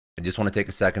I just want to take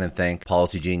a second and thank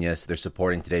Policy Genius. They're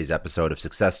supporting today's episode of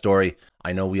Success Story.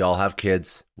 I know we all have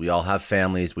kids, we all have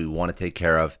families we want to take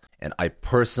care of, and I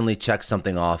personally checked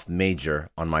something off major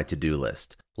on my to-do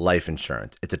list: life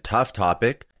insurance. It's a tough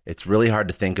topic. It's really hard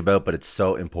to think about, but it's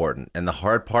so important. And the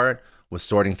hard part was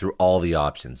sorting through all the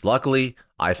options. Luckily,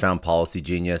 I found Policy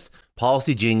Genius.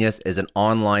 Policy Genius is an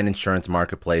online insurance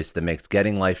marketplace that makes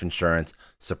getting life insurance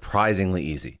surprisingly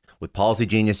easy. With Policy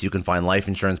Genius, you can find life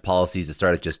insurance policies that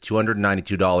start at just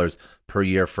 $292 per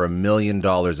year for $1 million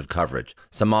of coverage.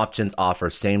 Some options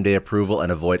offer same-day approval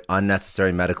and avoid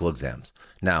unnecessary medical exams.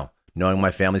 Now, knowing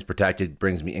my family's protected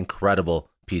brings me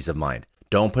incredible peace of mind.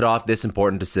 Don't put off this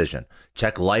important decision.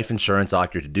 Check life insurance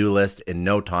off your to-do list in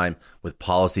no time with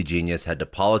Policy Genius. Head to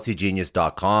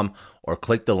policygenius.com or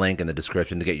click the link in the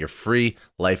description to get your free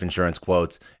life insurance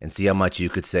quotes and see how much you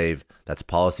could save. That's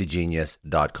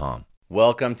policygenius.com.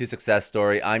 Welcome to Success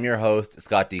Story. I'm your host,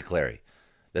 Scott D. Clary.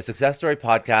 The Success Story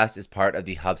podcast is part of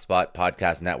the HubSpot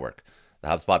Podcast Network. The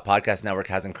HubSpot Podcast Network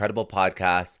has incredible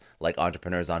podcasts like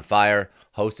Entrepreneurs on Fire,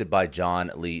 hosted by John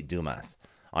Lee Dumas.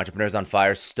 Entrepreneurs on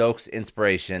Fire stokes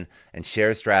inspiration and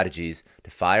shares strategies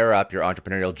to fire up your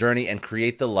entrepreneurial journey and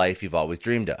create the life you've always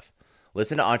dreamed of.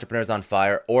 Listen to Entrepreneurs on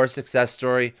Fire or Success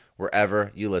Story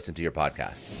wherever you listen to your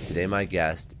podcasts. Today, my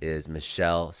guest is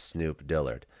Mychel "Snoop"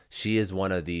 Dillard. She is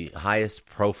one of the highest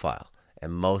profile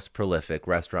and most prolific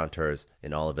restaurateurs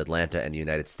in all of Atlanta and the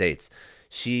United States.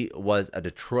 She was a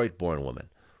Detroit-born woman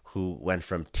who went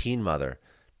from teen mother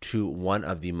to one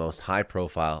of the most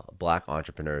high-profile Black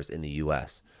entrepreneurs in the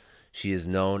U.S. She is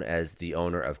known as the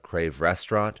owner of Crave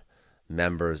Restaurant,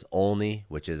 Members Only,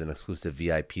 which is an exclusive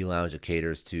VIP lounge that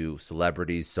caters to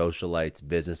celebrities, socialites,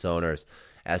 business owners,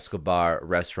 Escobar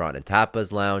Restaurant and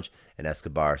Tapas Lounge, and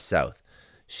Escobar South.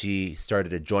 She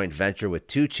started a joint venture with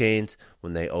two chains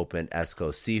when they opened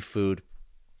Esco Seafood,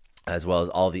 as well as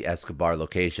all the Escobar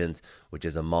locations, which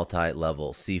is a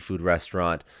multi-level seafood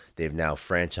restaurant. They've now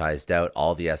franchised out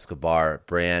all the Escobar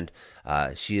brand.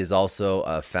 She is also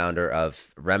a founder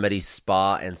of Remedy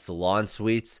Spa and Salon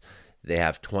Suites. They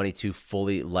have 22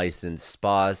 fully licensed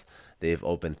spas. They've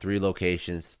opened 3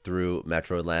 locations through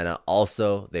Metro Atlanta.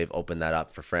 Also, they've opened that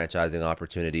up for franchising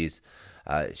opportunities.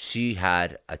 She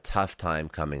had a tough time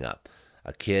coming up.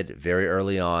 A kid very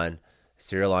early on,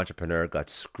 serial entrepreneur, got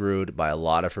screwed by a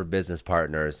lot of her business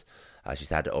partners. She's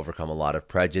had to overcome a lot of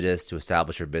prejudice to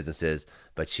establish her businesses,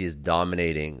 but she is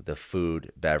dominating the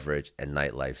food, beverage, and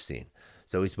nightlife scene.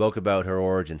 So we spoke about her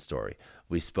origin story.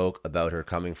 We spoke about her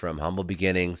coming from humble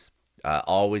beginnings,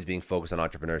 always being focused on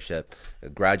entrepreneurship,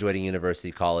 graduating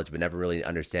university, college, but never really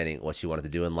understanding what she wanted to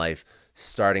do in life,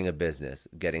 starting a business,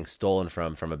 getting stolen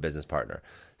from a business partner,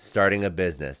 starting a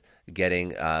business,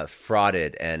 getting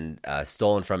frauded and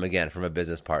stolen from a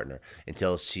business partner,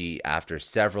 until she, after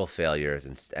several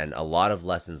failures and a lot of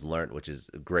lessons learned, which is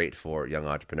great for young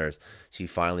entrepreneurs, she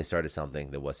finally started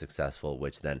something that was successful,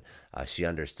 which then she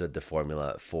understood the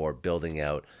formula for building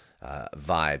out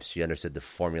vibes. She understood the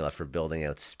formula for building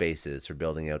out spaces, for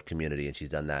building out community, and she's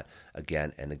done that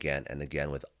again and again and again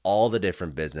with all the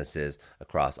different businesses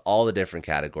across all the different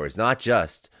categories, not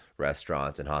just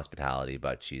restaurants and hospitality,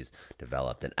 but she's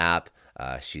developed an app.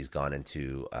 She's gone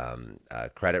into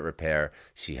credit repair.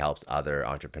 She helps other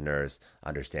entrepreneurs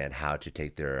understand how to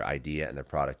take their idea and their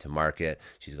product to market.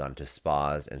 She's gone into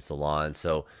spas and salons.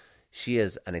 So she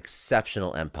is an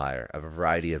exceptional empire of a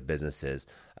variety of businesses,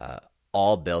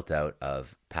 all built out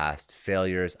of past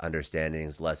failures,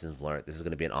 understandings, lessons learned. This is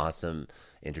going to be an awesome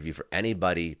interview for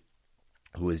anybody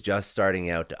who is just starting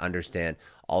out to understand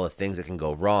all the things that can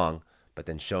go wrong, but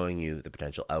then showing you the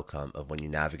potential outcome of when you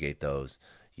navigate those.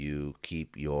 You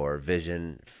keep your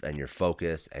vision and your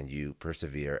focus and you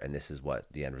persevere, and this is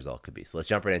what the end result could be. So let's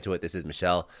jump right into it. This is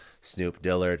Mychel "Snoop"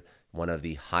 Dillard, one of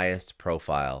the highest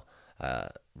profile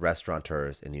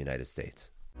restaurateurs in the United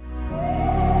States.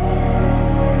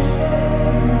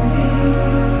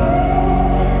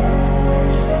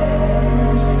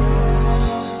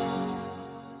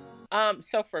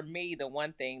 So for me, the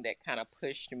one thing that kind of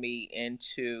pushed me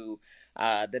into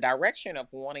the direction of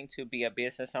wanting to be a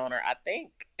business owner,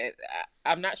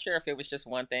 I'm not sure if it was just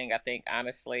one thing. I think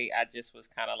honestly, I just was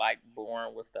kind of like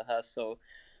born with the hustle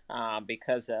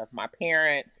because of my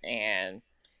parents and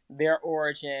their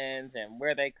origins and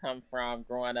where they come from.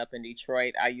 Growing up in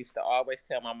Detroit, I used to always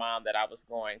tell my mom that I was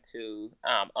going to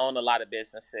own a lot of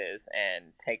businesses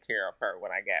and take care of her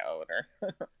when I got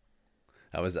older.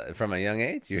 I was from a young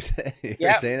age. You're saying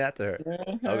Yep. that to her.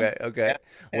 Mm-hmm. Okay.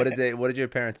 Yep. What did your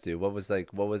parents do? What was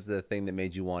the thing that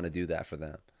made you want to do that for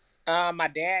them? My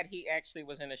dad, he actually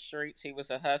was in the streets. He was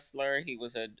a hustler. He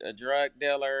was a drug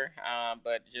dealer,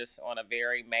 but just on a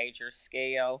very major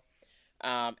scale.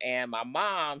 And my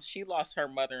mom, she lost her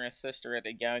mother and sister at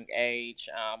a young age.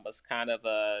 Was kind of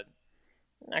a,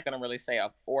 I'm not gonna really say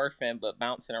a orphan, but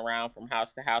bouncing around from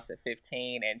house to house at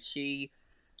 15. And she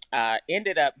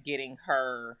ended up getting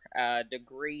her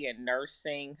degree in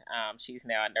nursing. She's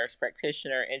now a nurse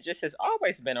practitioner, and just has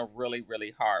always been a really,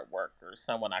 really hard worker.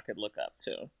 Someone I could look up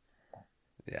to.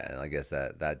 Yeah, and I guess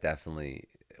that definitely,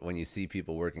 when you see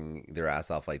people working their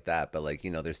ass off like that, but like,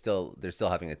 they're still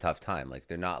having a tough time. Like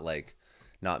they're not like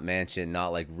not mansion, not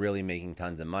like really making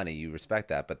tons of money. You respect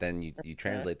that, but then you Mhm.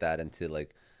 translate that into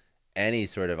like any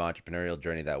sort of entrepreneurial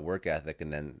journey, that work ethic,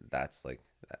 and then that's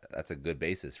a good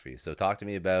basis for you. So talk to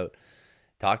me about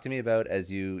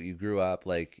as you grew up,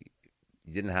 like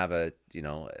you didn't have a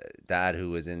dad who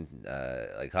was in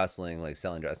like hustling, like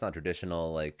selling drugs. That's not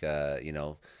traditional, like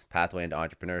pathway into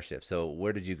entrepreneurship. So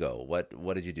where did you go? What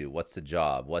did you do? What's the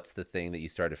job? What's the thing that you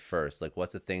started first? Like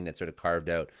what's the thing that sort of carved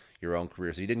out your own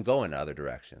career so you didn't go in other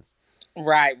directions?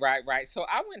 Right, right, right. So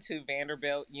I went to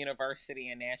Vanderbilt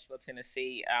University in Nashville,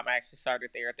 Tennessee. I actually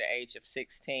started there at the age of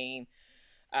 16.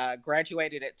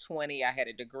 Graduated at 20. I had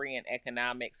a degree in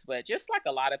economics, but just like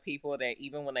a lot of people that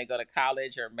even when they go to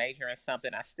college or major in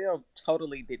something, I still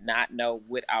totally did not know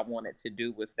what I wanted to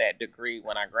do with that degree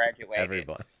when I graduated.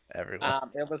 Everyone, everyone.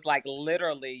 It was like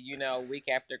literally, week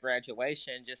after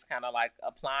graduation, just kind of like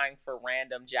applying for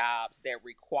random jobs that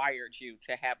required you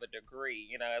to have a degree.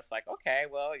 It's like, okay,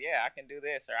 well, yeah, I can do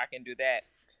this or I can do that.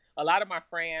 A lot of my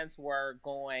friends were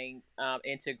going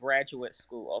into graduate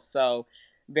school. So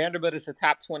Vanderbilt is a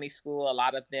top 20 school. A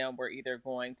lot of them were either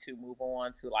going to move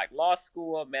on to like law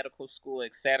school, medical school,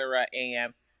 etc.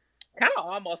 And kind of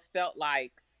almost felt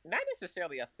like not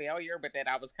necessarily a failure, but that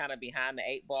I was kind of behind the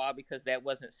eight ball because that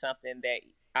wasn't something that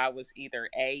I was either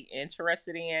A,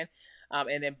 interested in,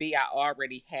 and then B, I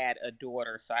already had a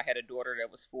daughter. So I had a daughter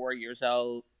that was 4 years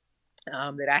old,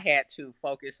 that I had to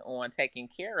focus on taking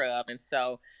care of. And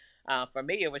so for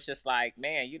me, it was just like,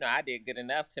 man, I did good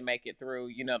enough to make it through,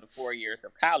 the 4 years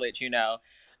of college,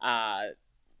 uh,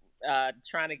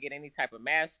 trying to get any type of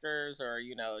master's or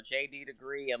JD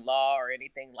degree in law or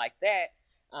anything like that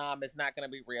is not going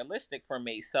to be realistic for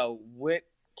me. So what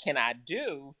can I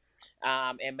do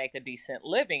and make a decent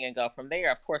living and go from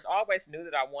there? Of course, I always knew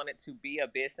that I wanted to be a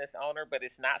business owner, but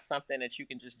it's not something that you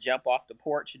can just jump off the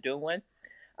porch doing.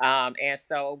 And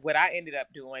so what I ended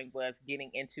up doing was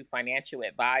getting into financial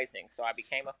advising. So I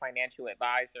became a financial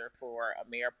advisor for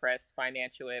Ameripress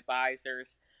Financial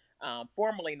Advisors,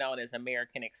 formerly known as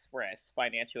American Express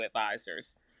Financial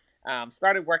Advisors.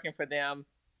 Started working for them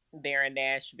there in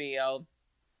Nashville.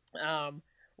 Um,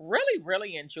 Really,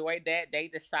 really enjoyed that. They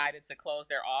decided to close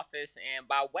their office. And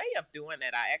by way of doing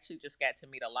that, I actually just got to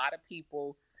meet a lot of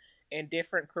people in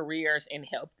different careers and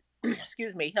help,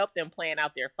 excuse me, help them plan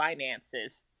out their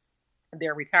finances,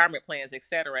 their retirement plans,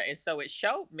 etc. And so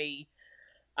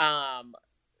um,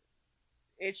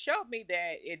 it showed me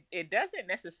that it doesn't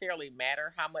necessarily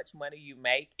matter how much money you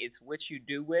make; it's what you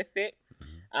do with it.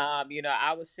 Mhm.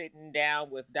 I was sitting down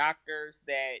with doctors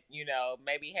that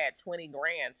maybe had 20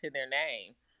 grand to their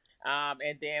name,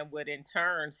 and then would in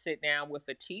turn sit down with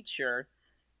a teacher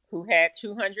who had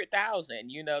 200,000.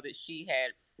 That she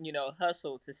had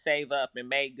hustled to save up and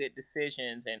made good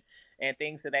decisions and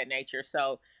things of that nature.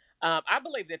 So I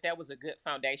believe that that was a good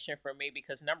foundation for me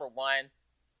because number one,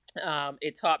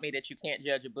 it taught me that you can't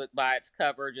judge a book by its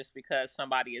cover. Just because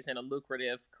somebody is in a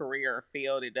lucrative career or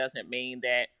field, it doesn't mean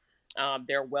that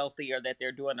they're wealthy or that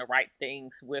they're doing the right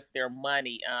things with their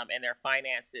money and their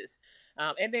finances.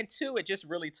 And then, two, it just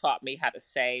really taught me how to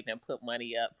save and put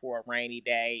money up for a rainy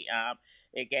day.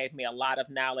 It gave me a lot of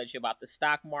knowledge about the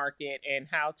stock market and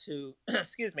how to,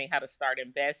 excuse me, how to start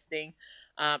investing.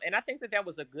 And I think that that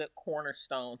was a good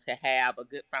cornerstone to have, a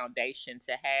good foundation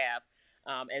to have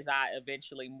as I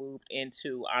eventually moved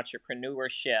into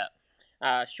entrepreneurship.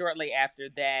 Shortly after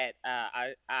that,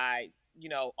 I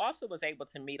also was able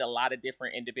to meet a lot of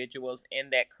different individuals in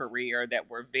that career that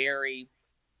were very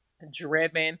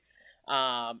driven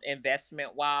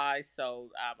investment wise. So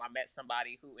I met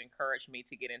somebody who encouraged me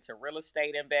to get into real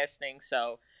estate investing.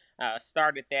 So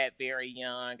started that very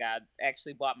young. I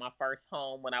actually bought my first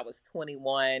home when I was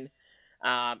 21,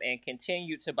 and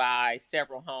continued to buy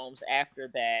several homes after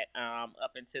that,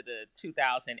 up into the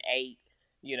 2008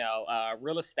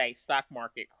 real estate stock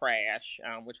market crash,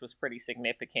 which was pretty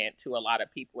significant to a lot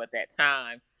of people at that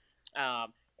time.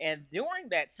 And during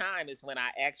that time is when I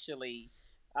actually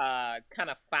kind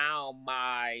of found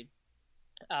my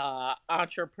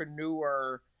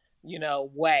entrepreneur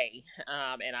way.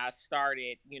 And I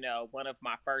started, one of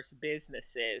my first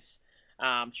businesses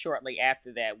shortly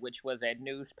after that, which was a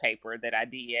newspaper that I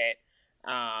did.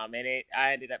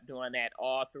 I ended up doing that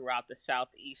all throughout the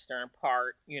southeastern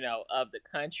part, of the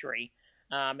country.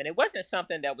 And it wasn't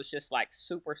something that was just like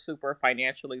super, super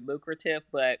financially lucrative,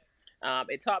 but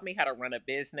it taught me how to run a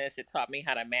business. It taught me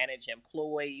how to manage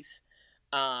employees.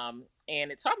 And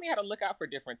it taught me how to look out for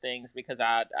different things because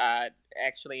I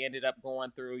actually ended up going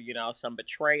through, some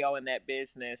betrayal in that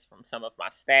business from some of my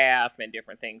staff and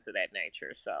different things of that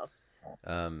nature. So,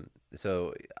 Um,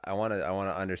 so I want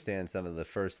to understand some of the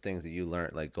first things that you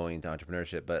learned, like going into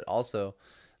entrepreneurship, but also,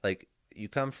 like you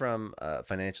come from a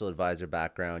financial advisor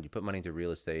background, you put money into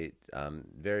real estate,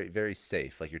 very very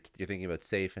safe. Like you're thinking about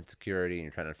safe and security, and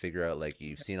you're trying to figure out like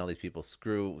you've seen all these people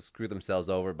screw themselves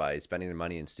over by spending their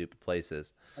money in stupid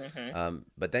places. hmm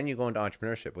But then you go into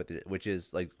entrepreneurship with it, which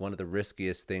is like one of the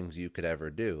riskiest things you could ever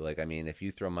do. Like I mean, if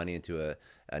you throw money into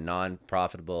a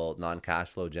non-profitable, non-cash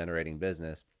flow generating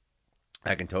business,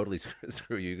 I can totally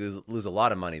screw you. Lose a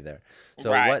lot of money there.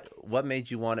 So right. what made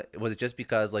you want to? Was it just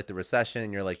because like the recession?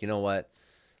 And you're like, you know what,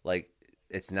 like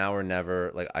it's now or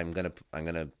never. Like I'm gonna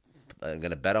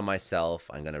bet on myself.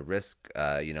 I'm gonna risk,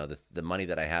 the money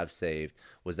that I have saved.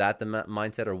 Was that the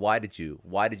mindset, or why did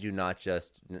you not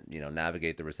just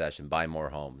navigate the recession, buy more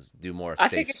homes, do more I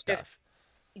think safe it's just stuff?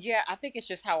 Yeah, I think it's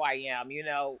just how I am.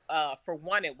 For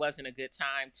one, it wasn't a good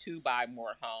time to buy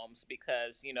more homes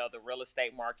because, the real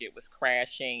estate market was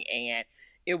crashing and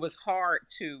it was hard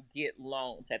to get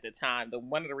loans at the time.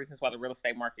 One of the reasons why the real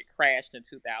estate market crashed in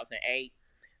 2008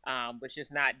 was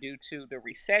just not due to the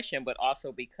recession, but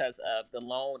also because of the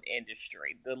loan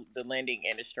industry, the lending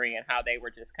industry, and how they were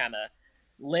just kind of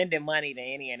lending money to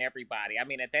any and everybody. I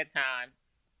mean, at that time,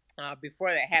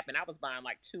 before that happened, I was buying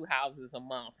like two houses a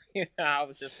month. I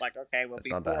was just like, okay, well, That's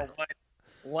not before bad.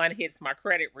 one hits my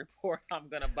credit report, I'm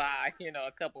gonna buy,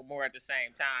 a couple more at the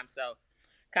same time. So,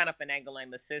 kind of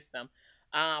finagling the system.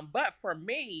 But for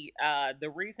me, the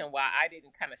reason why I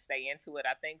didn't kind of stay into it,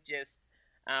 I think just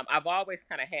I've always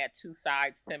kind of had two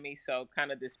sides to me. So,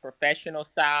 kind of this professional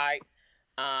side,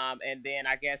 and then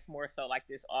I guess more so like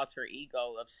this alter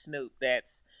ego of Snoop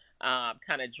that's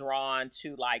kind of drawn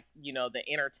to like the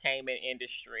entertainment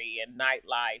industry and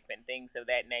nightlife and things of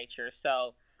that nature.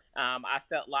 So I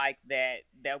felt like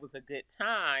that was a good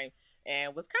time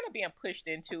and was kind of being pushed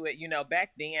into it.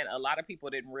 Back then a lot of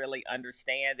people didn't really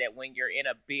understand that when you're in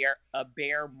a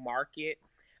bear market.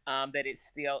 That it's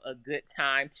still a good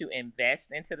time to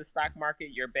invest into the stock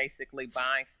market. You're basically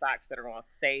buying stocks that are on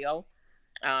sale,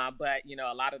 but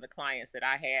a lot of the clients that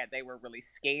I had, they were really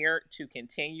scared to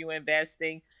continue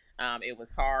investing. It was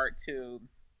hard to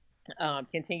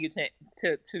continue to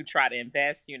try to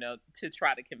invest. To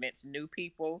try to convince new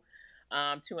people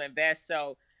to invest.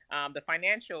 So the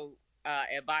financial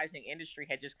advising industry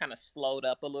had just kind of slowed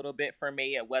up a little bit for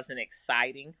me. It wasn't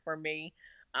exciting for me.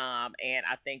 And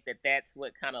I think that that's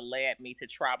what kind of led me to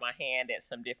try my hand at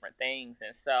some different things.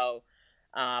 And so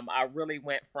I really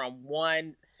went from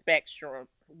one spectrum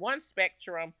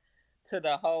to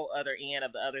the whole other end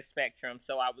of the other spectrum.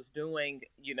 So I was doing,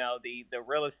 the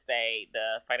real estate,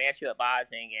 the financial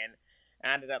advising, and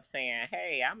I ended up saying,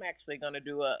 hey, I'm actually going to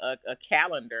do a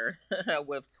calendar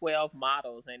with 12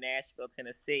 models in Nashville,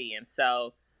 Tennessee. And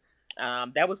so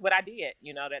that was what I did.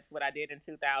 That's what I did in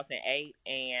 2008.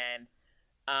 And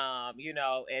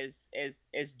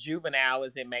as juvenile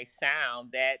as it may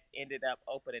sound, that ended up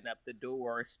opening up the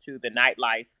doors to the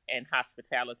nightlife and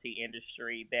hospitality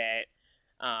industry that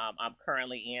I'm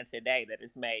currently in today. That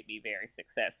has made me very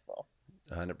successful.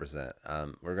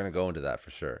 100%. We're gonna go into that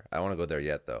for sure. I want to go there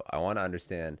yet though. I want to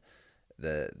understand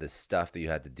the stuff that you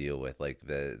had to deal with, like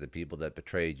the people that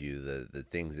betrayed you, the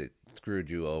things that screwed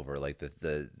you over, like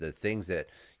the things that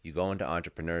you go into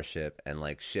entrepreneurship and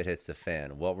like shit hits the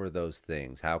fan. What were those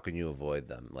things? How can you avoid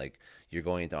them? Like you're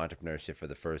going into entrepreneurship for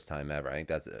the first time ever. I think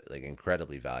that's like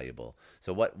incredibly valuable.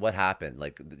 So what happened?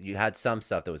 Like you had some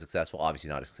stuff that was successful, obviously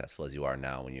not as successful as you are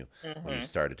now when you hmm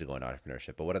started to go into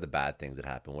entrepreneurship. But what are the bad things that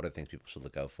happen? What are the things people should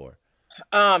look out for?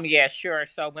 Yeah, sure.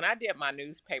 So when I did my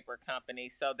newspaper company,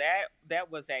 so that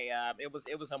was it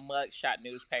was a mugshot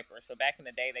newspaper. So back in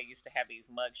the day, they used to have these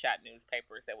mugshot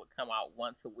newspapers that would come out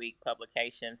once a week,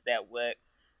 publications that would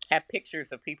have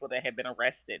pictures of people that had been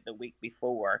arrested the week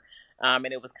before, and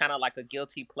it was kind of like a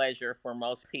guilty pleasure for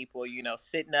most people,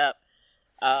 sitting up,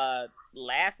 uh,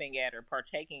 laughing at or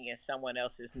partaking in someone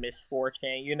else's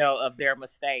misfortune, of their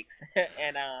mistakes,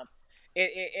 and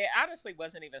it honestly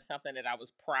wasn't even something that I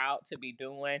was proud to be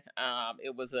doing.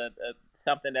 It was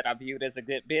something that I viewed as a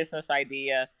good business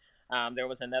idea. There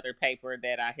was another paper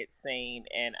that I had seen,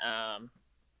 and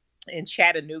in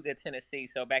Chattanooga, Tennessee.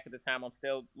 So back at the time, I'm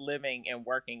still living and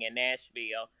working in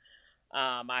Nashville.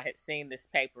 I had seen this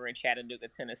paper in Chattanooga,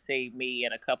 Tennessee, me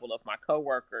and a couple of my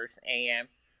coworkers, and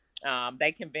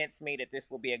they convinced me that this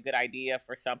would be a good idea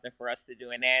for something for us to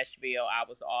do in Nashville. I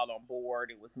was all on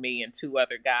board. It was me and two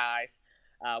other guys.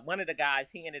 One of the guys,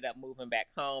 he ended up moving back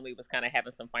home. He was kind of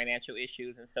having some financial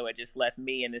issues, and so it just left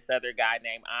me and this other guy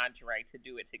named Andre to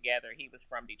do it together. He was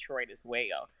from Detroit as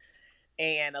well.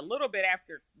 And a little bit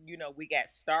after, we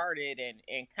got started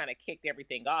and kind of kicked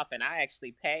everything off, and I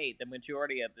actually paid the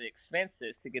majority of the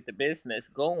expenses to get the business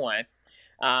going.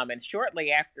 And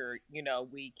shortly after,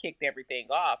 we kicked everything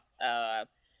off,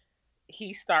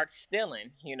 he starts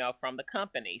stealing, from the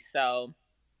company. So,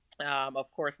 of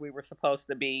course, we were supposed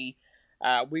to be,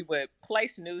 we would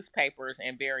place newspapers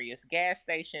in various gas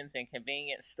stations and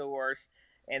convenience stores,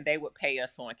 and they would pay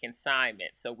us on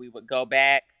consignment. So we would go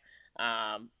back.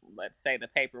 Let's say the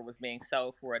paper was being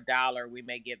sold for $1, we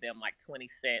may give them like 20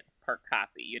 cents per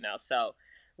copy, So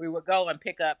we would go and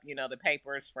pick up, the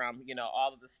papers from,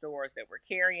 all of the stores that were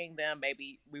carrying them.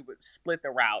 Maybe we would split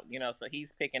the route, so he's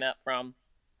picking up from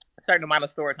a certain amount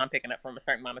of stores, I'm picking up from a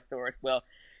certain amount of stores. Well,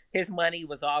 his money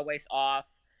was always off.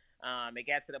 It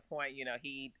got to the point,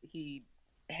 he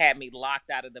had me locked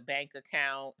out of the bank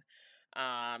account.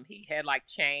 He had like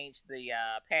changed the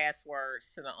passwords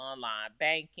to the online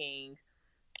banking,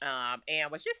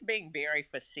 and was just being very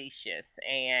facetious.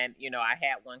 And I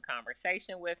had one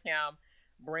conversation with him,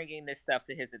 bringing this stuff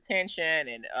to his attention,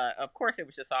 and of course, it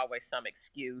was just always some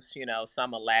excuse,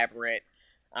 some elaborate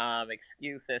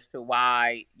excuse as to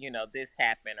why this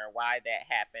happened or why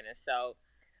that happened. And so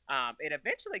it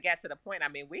eventually got to the point. I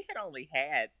mean, we had only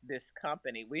had this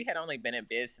company. We had only been in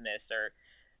business, or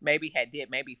maybe had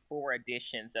did maybe 4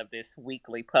 editions of this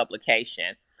weekly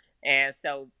publication. And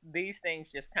so these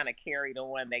things just kind of carried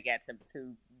on. They got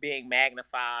to being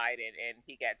magnified, and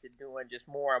he got to doing just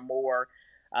more and more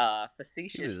He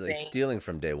facetious was like things. stealing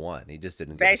from day one. He just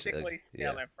didn't give a shit. Basically Yeah.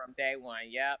 stealing from day one.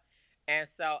 Yep. And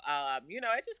so,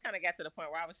 it just kind of got to the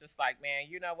point where I was just like, man,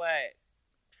 you know what?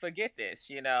 Forget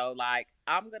this, like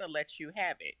I'm gonna let you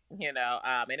have it,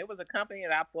 and it was a company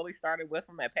that I fully started with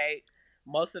them. I paid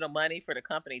most of the money for the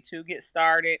company to get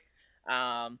started.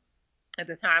 Um, at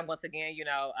the time, once again,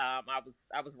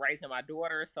 I was raising my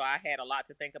daughter, so I had a lot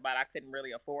to think about. I couldn't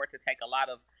really afford to take a lot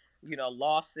of,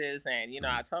 losses, and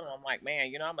I Mhm. told him, I'm like,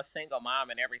 man, I'm a single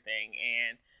mom and everything,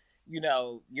 and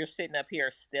you're sitting up here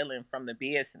stealing from the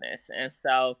business. And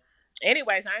so,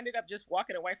 anyways, I ended up just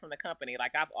walking away from the company.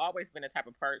 Like, I've always been the type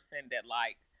of person that,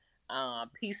 like,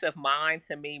 peace of mind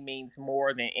to me means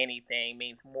more than anything,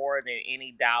 means more than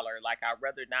any dollar. Like, I'd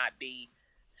rather not be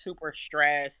super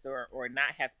stressed, or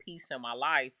not have peace in my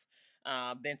life,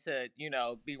 than to,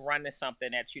 be running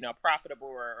something that's, profitable,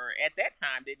 or at that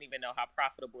time didn't even know how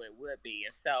profitable it would be.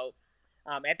 And so,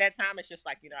 at that time, it's just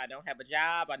like, I don't have a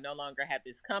job. I no longer have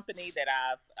this company that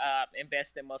I've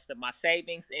invested most of my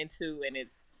savings into. And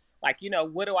it's like,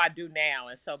 what do I do now?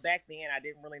 And so back then, I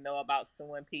didn't really know about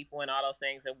suing people and all those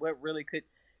things, and what really could,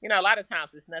 a lot of times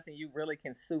it's nothing you really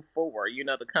can sue for.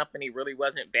 The company really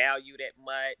wasn't valued at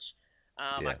much.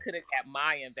 I Yeah. could have got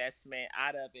my investment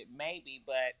out of it, maybe,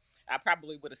 but I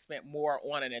probably would have spent more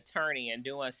on an attorney in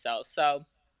doing so. So,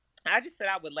 I just said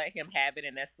I would let him have it,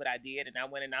 and that's what I did. And I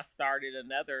went and I started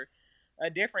a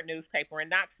different newspaper in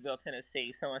Knoxville,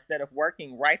 Tennessee. So instead of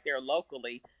working right there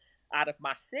locally out of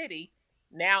my city,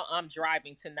 now I'm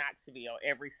driving to Knoxville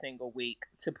every single week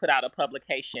to put out a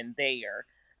publication there,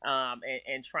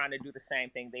 and trying to do the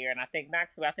same thing there. And I think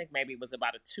Knoxville, I think maybe it was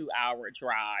about a 2 hour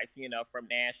drive, from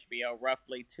Nashville,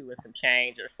 roughly two and some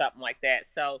change or something like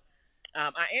that. So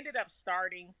I ended up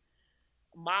starting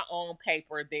my own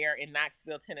paper there in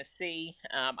Knoxville, Tennessee.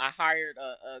 I hired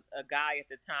a guy at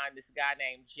the time, this guy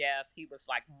named Jeff. He was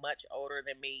like much older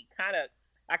than me.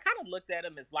 I kind of looked at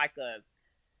him as like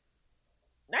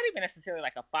not even necessarily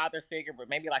like a father figure, but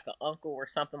maybe like an uncle or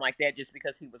something like that, just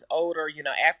because he was older.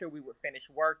 After we would finish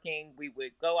working, we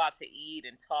would go out to eat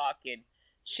and talk and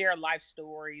share life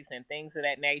stories and things of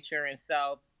that nature. And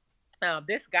so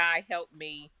this guy helped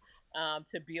me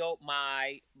to build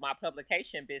my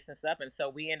publication business up, and so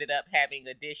we ended up having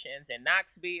editions in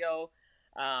Knoxville,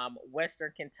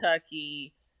 Western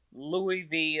Kentucky,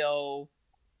 Louisville,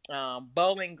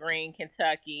 Bowling Green,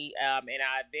 Kentucky, and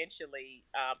I eventually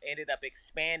ended up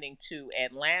expanding to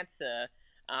Atlanta,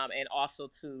 and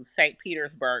also to St.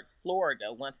 Petersburg,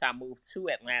 Florida, once I moved to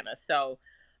Atlanta. So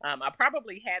I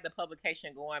probably had the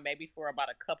publication going maybe for about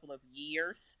a couple of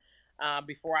years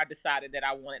before I decided that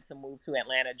I wanted to move to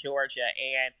Atlanta, Georgia.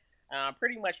 And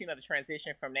pretty much, the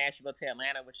transition from Nashville to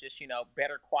Atlanta was just,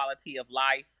 better quality of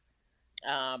life,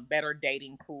 better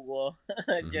dating pool,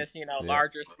 Hmm. just, Yeah.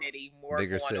 larger city, more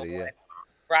Bigger going on. city. Yeah.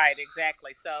 Right,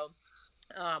 exactly. So,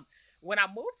 when I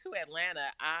moved to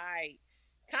Atlanta, I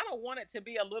kind of wanted to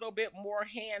be a little bit more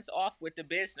hands off with the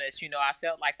business. I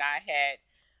felt like I had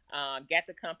got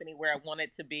the company where I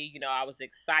wanted to be. I was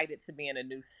excited to be in a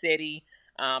new city,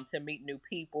 to meet new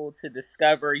people, to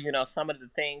discover, some of the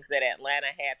things that Atlanta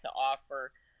had to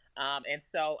offer. And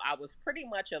so I was pretty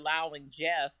much allowing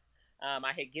Jeff,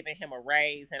 I had given him a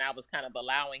raise, and I was kind of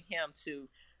allowing him to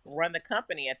run the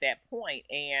company at that point.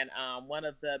 And one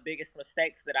of the biggest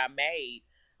mistakes that I made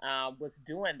was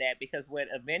doing that, because what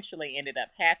eventually ended up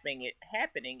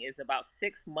happening is about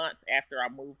 6 months after I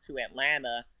moved to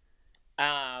Atlanta,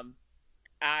 um,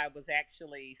 I was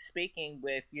actually speaking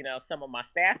with some of my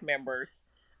staff members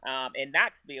in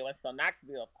Knoxville. And so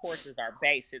Knoxville, of course, is our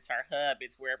base. It's our hub.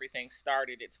 It's where everything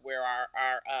started. It's where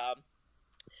our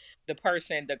the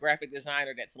person, the graphic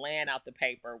designer that's laying out the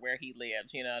paper, where he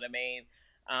lives. You know what I mean?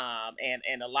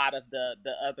 And a lot of the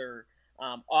other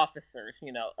officers,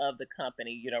 of the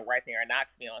company, right there in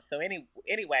Knoxville. So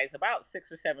anyways, about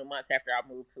 6 or 7 months after I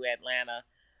moved to Atlanta,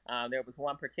 there was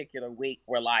one particular week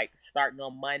where, like, starting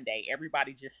on Monday,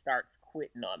 everybody just starts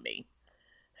quitting on me.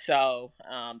 So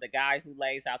the guy who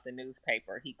lays out the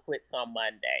newspaper, he quits on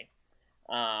Monday.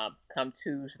 Come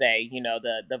Tuesday,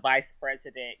 the vice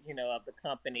president, of the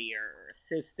company, or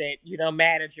assistant,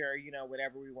 manager,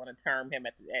 whatever we want to term him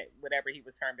whatever he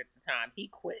was termed at the time, he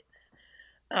quits.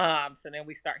 So then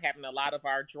we start having a lot of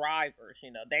our drivers,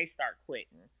 they start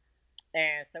quitting.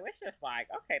 And so it's just like,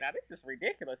 okay, now this is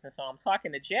ridiculous. And so I'm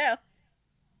talking to Jeff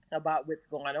about what's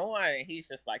going on, and he's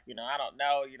just like, I don't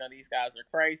know, these guys are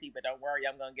crazy, but don't worry,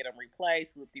 I'm going to get them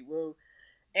replaced, whoop de woo.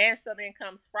 And so then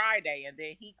comes Friday, and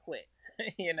then he quits,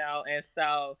 and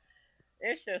so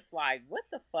it's just like, what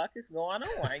the fuck is going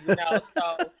on?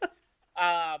 So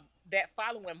that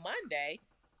following Monday,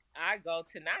 I go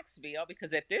to Knoxville,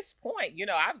 because at this point,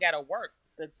 I've got to work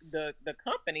the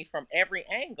company from every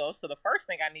angle. So the first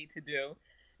thing I need to do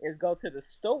is go to the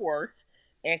stores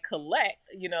and collect,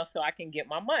 so I can get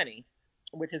my money,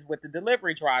 which is what the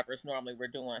delivery drivers normally were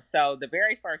doing. So um, the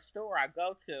very first store I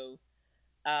go to,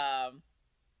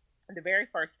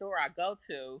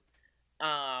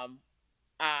 um,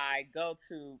 I go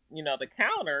to, the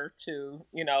counter to,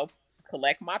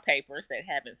 collect my papers that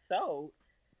haven't sold.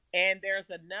 And there's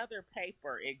another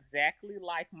paper exactly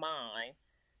like mine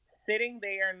sitting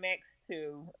there next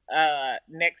to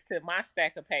my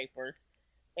stack of papers.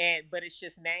 And but it's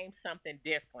just named something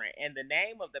different. And the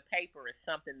name of the paper is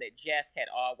something that Jeff had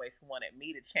always wanted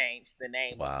me to change the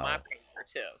name of my Wow. paper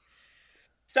to.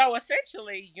 So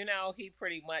essentially, he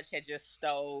pretty much had just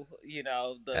stole,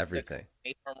 the Everything.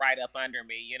 company from right up under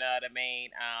me. You know what I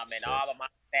mean? And Shit. all of my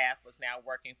staff was now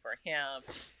working for him.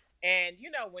 And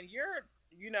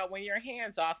when you're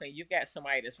hands off and you've got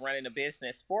somebody that's running a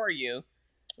business for you,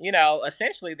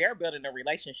 essentially they're building a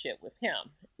relationship with him.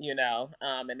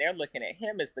 And they're looking at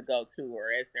him as the go-to,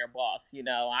 or as their boss.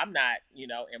 I'm not,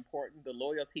 important. The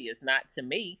loyalty is not to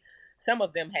me. Some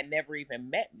of them had never even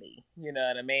met me. You know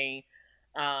what I mean?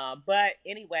 But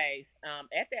anyways,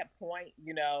 at that point,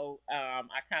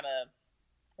 I kind of,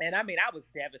 and I mean, I was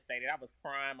devastated. I was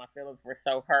crying. My feelings were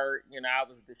so hurt. I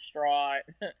was distraught.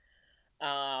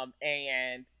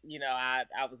 And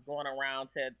I was going around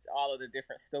to all of the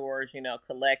different stores,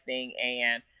 collecting.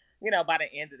 And by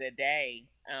the end of the day,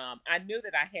 I knew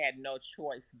that I had no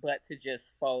choice but to just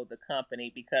fold the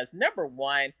company, because number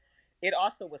one, it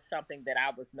also was something that I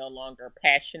was no longer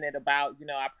passionate about.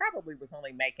 I probably was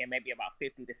only making maybe about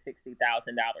 $50,000 to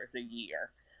 $60,000 a year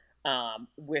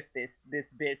with this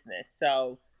business.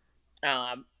 So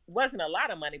wasn't a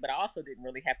lot of money, but I also didn't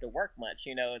really have to work much.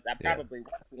 I Yeah. probably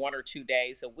worked 1 or 2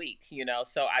 days a week.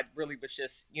 So I really was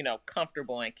just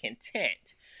comfortable and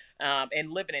content.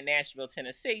 And living in Nashville,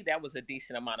 Tennessee, that was a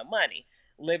decent amount of money.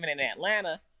 Living in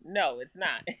Atlanta, no, it's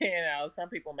not. Some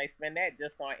people may spend that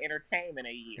just on entertainment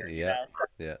a year. Yeah.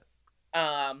 Yeah.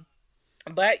 Um,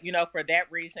 but for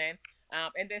that reason,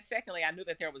 and then secondly, I knew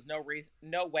that there was no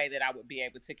way that I would be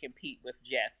able to compete with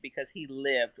Jeff, because he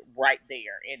lived right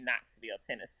there in Knoxville,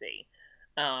 Tennessee,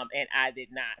 and I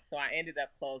did not. So I ended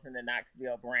up closing the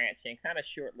Knoxville branch, and kind of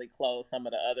shortly closed some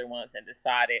of the other ones, and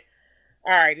decided,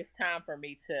 all right, it's time for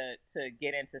me to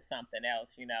get into something else.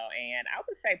 And I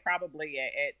would say probably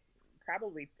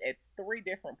at 3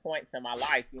 different points in my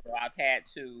life, I've had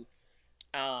to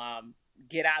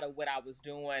get out of what I was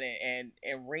doing, and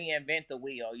reinvent the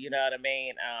wheel. You know what I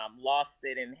mean? Lost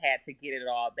it and had to get it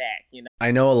all back. I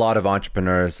know a lot of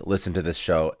entrepreneurs listen to this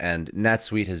show, and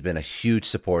NetSuite has been a huge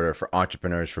supporter for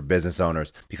entrepreneurs, for business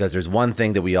owners, because there's one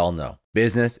thing that we all know.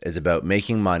 Business is about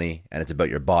making money, and it's about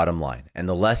your bottom line. And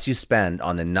the less you spend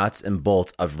on the nuts and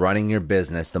bolts of running your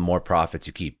business, the more profits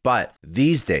you keep. But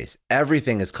these days,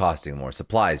 everything is costing more.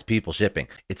 Supplies, people, shipping.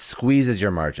 It squeezes your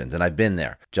margins, and I've been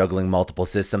there, juggling multiple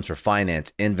systems for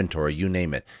finance, inventory, you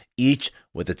name it, each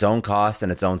with its own costs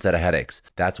and its own set of headaches.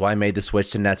 That's why I made the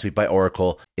switch to NetSuite by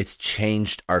Oracle. It's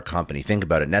changed our company. Think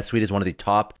about it. NetSuite is one of the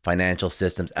top financial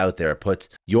systems out there. It puts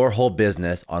your whole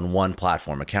business on one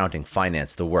platform, accounting,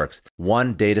 finance, the works.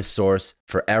 One data source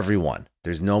for everyone.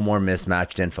 There's no more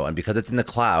mismatched info. And because it's in the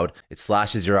cloud, it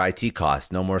slashes your IT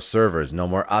costs. No more servers, no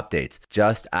more updates.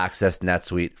 Just access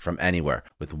NetSuite from anywhere.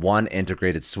 With one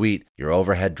integrated suite, your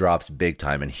overhead drops big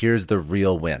time. And here's the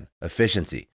real win.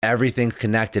 Efficiency. Everything's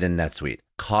connected in NetSuite.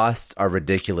 Costs are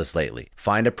ridiculous lately.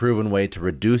 Find a proven way to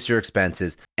reduce your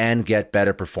expenses and get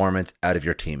better performance out of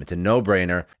your team. It's a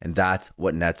no-brainer, and that's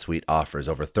what NetSuite offers.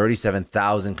 Over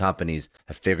 37,000 companies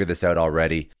have figured this out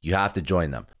already. You have to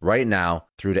join them. Right now,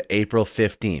 through to April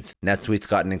 15th, NetSuite's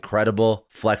got an incredible,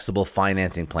 flexible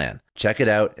financing plan. Check it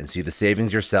out and see the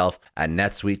savings yourself at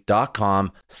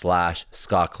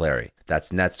netsuite.com/Scott Clary.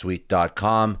 That's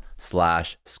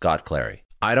netsuite.com/Scott Clary.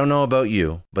 I don't know about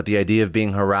you, but the idea of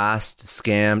being harassed,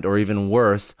 scammed, or even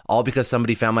worse, all because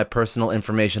somebody found my personal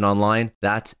information online,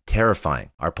 that's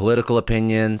terrifying. Our political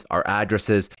opinions, our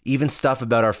addresses, even stuff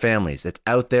about our families, it's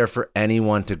out there for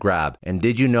anyone to grab. And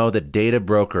did you know that data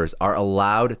brokers are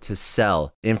allowed to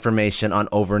sell information on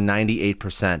over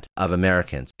 98% of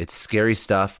Americans? It's scary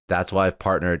stuff. That's why I've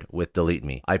partnered with Delete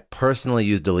Me. I personally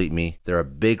use Delete Me. They're a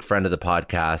big friend of the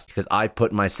podcast because I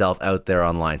put myself out there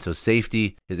online. So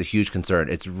safety is a huge concern.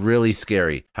 It's really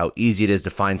scary how easy it is to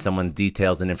find someone's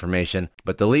details and information,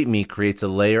 but Delete Me creates a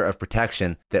layer of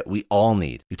protection that we all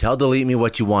need. You tell Delete Me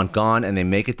what you want gone, and they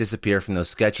make it disappear from those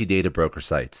sketchy data broker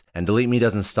sites. And Delete Me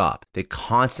doesn't stop. They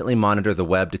constantly monitor the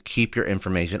web to keep your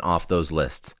information off those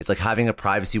lists. It's like having a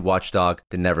privacy watchdog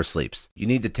that never sleeps. You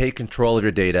need to take control of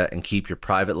your data and keep your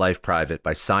private life private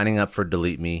by signing up for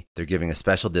Delete Me. They're giving a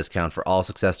special discount for all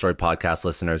Success Story podcast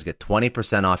listeners. Get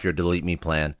 20% off your Delete Me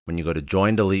plan when you go to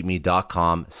joindeleteme.com/success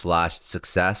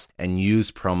and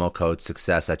use promo code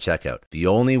success at checkout. The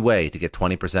only way to get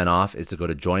 20% off is to go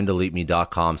to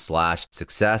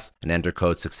joindeleteme.com/success and enter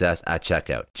code success at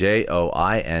checkout.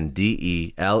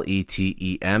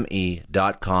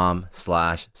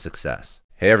 joindeleteme.com/success.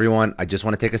 Hey everyone, I just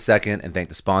want to take a second and thank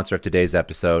the sponsor of today's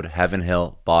episode, Heaven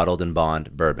Hill Bottled and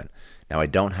Bond Bourbon. Now, I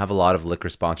don't have a lot of liquor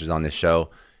sponsors on this show.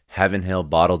 Heaven Hill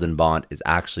Bottled and Bond is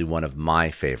actually one of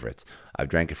my favorites. I've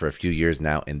drank it for a few years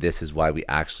now, and this is why we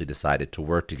actually decided to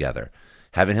work together.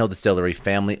 Heaven Hill Distillery,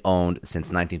 family owned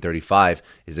since 1935,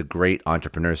 is a great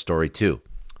entrepreneur story too.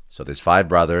 So there's 5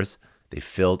 brothers. They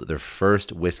filled their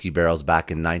first whiskey barrels back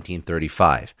in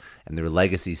 1935, and their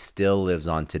legacy still lives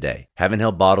on today. Heaven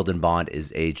Hill Bottled and Bond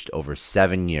is aged over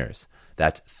 7 years.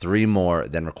 That's 3 more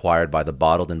than required by the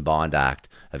Bottled and Bond Act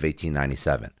of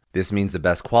 1897. This means the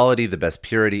best quality, the best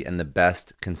purity, and the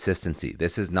best consistency.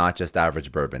 This is not just average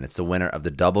bourbon. It's the winner of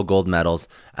the double gold medals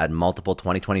at multiple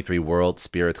 2023 World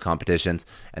Spirits competitions,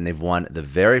 and they've won the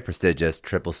very prestigious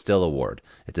Triple Still Award.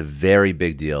 It's a very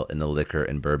big deal in the liquor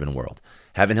and bourbon world.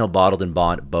 Heaven Hill Bottled and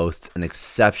Bond boasts an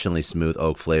exceptionally smooth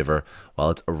oak flavor, while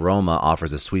its aroma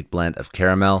offers a sweet blend of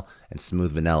caramel and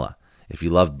smooth vanilla. If you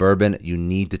love bourbon, you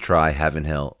need to try Heaven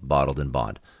Hill Bottled and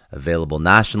Bond. Available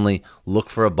nationally, look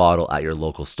for a bottle at your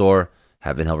local store.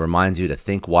 Heaven Hill reminds you to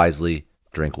think wisely,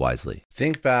 drink wisely.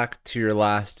 Think back to your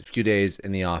last few days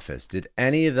in the office. Did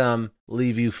any of them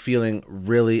leave you feeling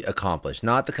really accomplished?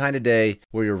 Not the kind of day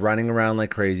where you're running around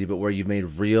like crazy, but where you've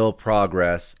made real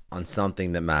progress on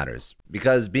something that matters.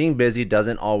 Because being busy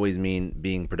doesn't always mean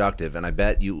being productive, and I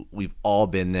bet we've all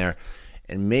been there.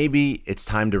 And maybe it's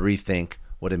time to rethink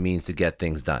what it means to get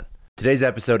things done. Today's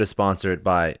episode is sponsored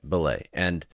by Belay,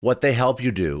 and what they help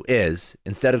you do is,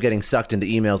 instead of getting sucked into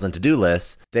emails and to-do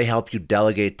lists, they help you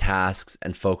delegate tasks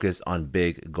and focus on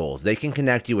big goals. They can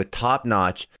connect you with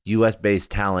top-notch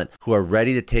US-based talent who are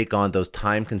ready to take on those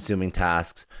time-consuming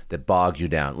tasks that bog you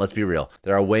down. Let's be real.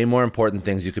 There are way more important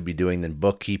things you could be doing than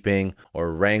bookkeeping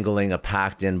or wrangling a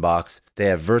packed inbox. They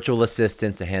have virtual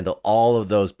assistants to handle all of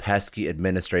those pesky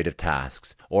administrative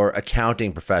tasks, or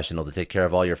accounting professionals to take care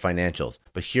of all your financials.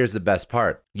 But here's the best best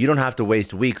part. You don't have to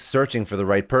waste weeks searching for the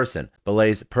right person.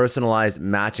 Belay's personalized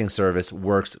matching service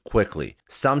works quickly,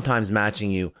 sometimes matching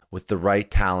you with the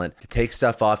right talent to take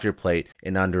stuff off your plate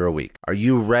in under a week. Are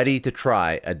you ready to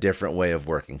try a different way of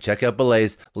working? Check out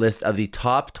Belay's list of the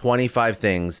top 25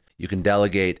 things you can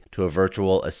delegate to a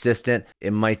virtual assistant.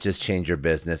 It might just change your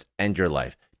business and your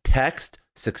life. Text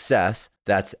SUCCESS,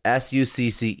 that's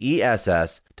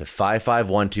SUCCESS, to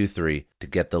 55123 to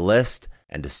get the list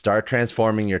and to start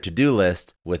transforming your to-do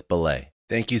list with Belay.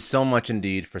 Thank you so much,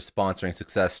 Indeed, for sponsoring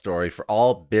Success Story. For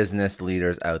all business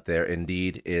leaders out there,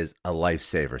 Indeed is a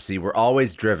lifesaver. See, we're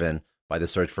always driven by the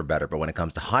search for better, but when it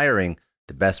comes to hiring,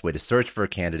 the best way to search for a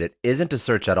candidate isn't to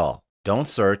search at all. Don't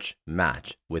search,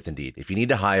 match with Indeed. If you need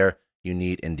to hire, you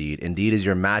need Indeed. Indeed is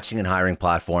your matching and hiring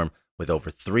platform with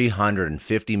over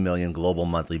 350 million global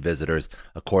monthly visitors,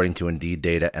 according to Indeed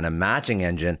data, and a matching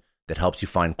engine that helps you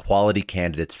find quality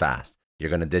candidates fast. You're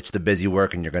going to ditch the busy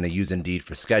work and you're going to use Indeed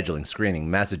for scheduling, screening,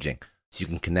 messaging, so you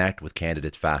can connect with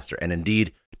candidates faster. And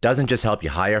Indeed doesn't just help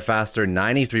you hire faster.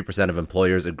 93% of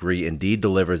employers agree Indeed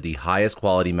delivers the highest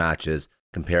quality matches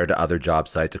compared to other job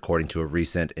sites, according to a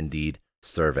recent Indeed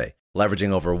survey. Leveraging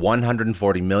over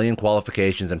 140 million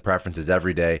qualifications and preferences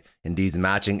every day, Indeed's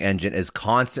matching engine is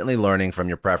constantly learning from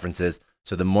your preferences,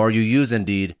 so the more you use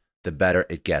Indeed, the better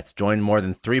it gets. Join more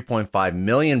than 3.5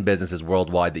 million businesses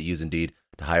worldwide that use Indeed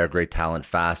to hire great talent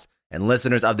fast. And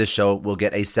listeners of this show will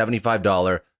get a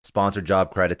 $75 sponsored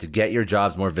job credit to get your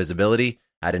jobs more visibility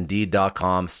at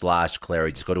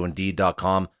Indeed.com/Clary. Just go to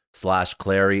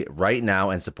Indeed.com/Clary right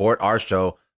now and support our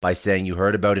show by saying you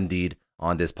heard about Indeed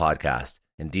on this podcast.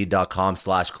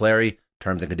 Indeed.com/Clary.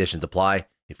 Terms and conditions apply.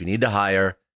 If you need to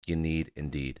hire, you need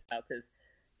Indeed. Because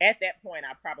at that point,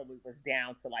 I probably was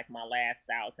down to like my last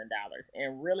 $1,000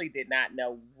 and really did not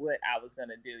know what I was going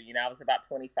to do. You know, I was about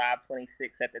 25,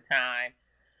 26 at the time,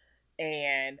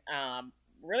 and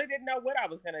really didn't know what I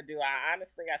was going to do. I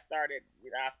started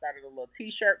a little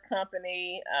T-shirt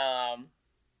company. I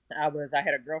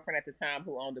had a girlfriend at the time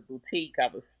who owned a boutique.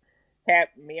 Had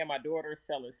me and my daughter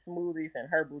selling smoothies in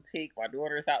her boutique. My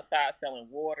daughter's outside selling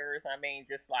waters. I mean,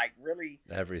 just like really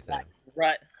everything. Like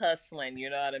rut hustling,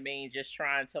 you know what I mean? Just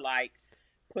trying to like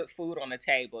put food on the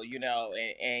table, you know,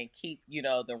 and keep, you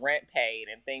know, the rent paid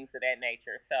and things of that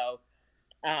nature. So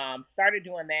started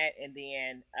doing that, and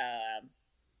then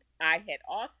I had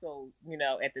also, you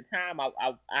know, at the time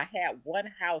I had one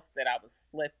house that I was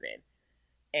flipping.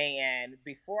 And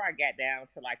before I got down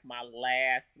to like my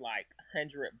last like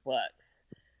 $100,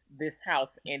 this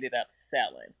house ended up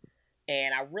selling.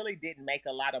 And I really didn't make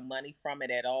a lot of money from it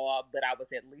at all, but I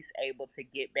was at least able to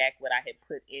get back what I had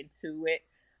put into it,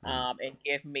 and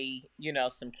give me, you know,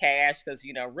 some cash, because,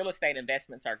 you know, real estate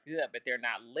investments are good, but they're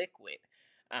not liquid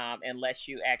unless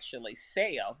you actually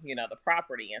sell, you know, the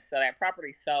property. And so that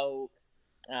property sold.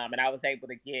 And I was able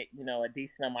to get, you know, a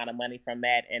decent amount of money from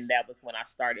that, and that was when I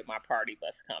started my party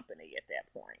bus company at that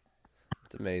point.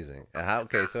 It's amazing.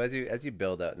 So as you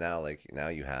build out now, like now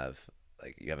you have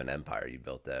an empire you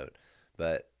built out,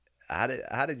 but how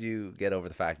did you get over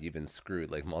the fact you've been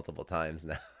screwed like multiple times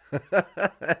now?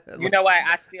 You know what?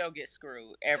 I still get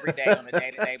screwed every day on a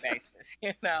day-to-day basis.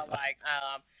 You know, like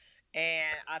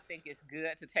and I think it's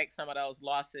good to take some of those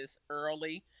losses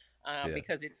early.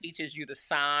 Because it teaches you the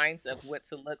signs of what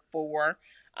to look for.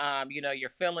 You know, your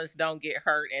feelings don't get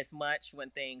hurt as much when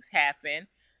things happen.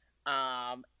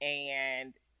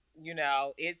 And, you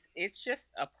know, it's just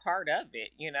a part of it.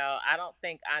 You know, I don't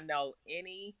think I know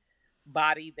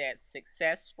anybody that's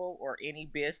successful or any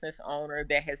business owner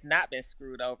that has not been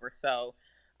screwed over. So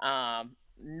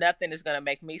nothing is going to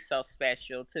make me so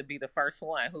special to be the first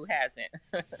one who hasn't.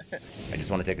 I just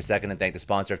want to take a second and thank the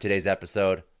sponsor of today's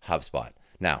episode, HubSpot.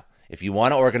 Now, if you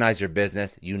want to organize your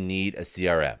business, you need a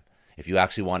CRM. If you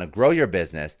actually want to grow your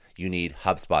business, you need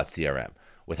HubSpot CRM.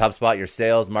 With HubSpot, your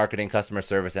sales, marketing, customer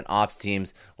service, and ops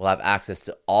teams will have access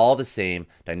to all the same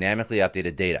dynamically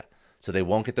updated data, so they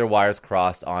won't get their wires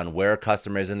crossed on where a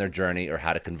customer is in their journey or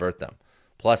how to convert them.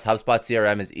 Plus, HubSpot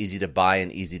CRM is easy to buy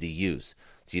and easy to use,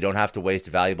 so you don't have to waste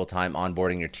valuable time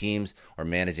onboarding your teams or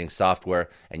managing software,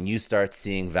 and you start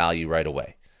seeing value right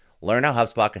away. Learn how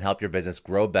HubSpot can help your business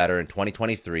grow better in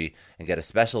 2023 and get a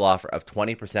special offer of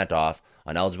 20% off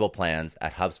on eligible plans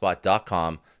at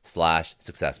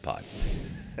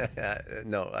HubSpot.com/successpod.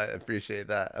 No, I appreciate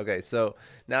that. Okay, so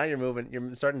now you're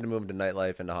starting to move into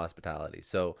nightlife and hospitality.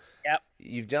 So, yep.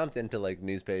 you've jumped into like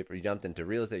newspaper, you jumped into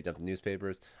real estate, you jumped into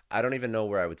newspapers. I don't even know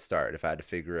where I would start if I had to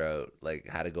figure out like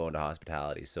how to go into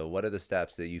hospitality. So what are the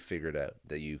steps that you figured out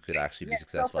that you could actually be Yeah, so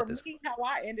successful for at this? me, how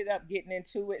I ended up getting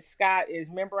into it, Scott, is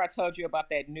remember I told you about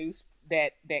that news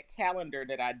that calendar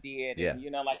that I did, Yeah.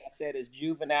 and like I said, as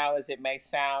juvenile as it may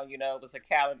sound, it was a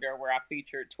calendar where I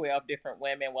featured 12 different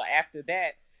women. Well, after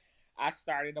that, I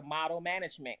started a model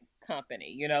management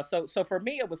company. So for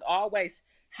me, it was always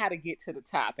how to get to the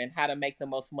top and how to make the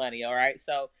most money. All right,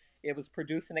 so it was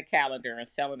producing a calendar and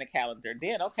selling a calendar.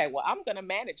 Then, okay, well, I'm going to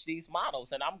manage these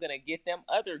models and I'm going to get them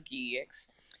other gigs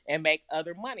and make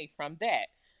other money from that.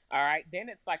 All right. Then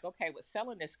it's like, okay, with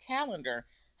selling this calendar,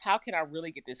 how can I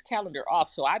really get this calendar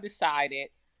off? So I decided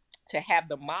to have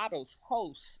the models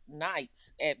host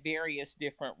nights at various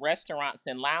different restaurants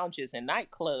and lounges and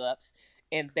nightclubs,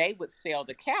 and they would sell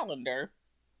the calendar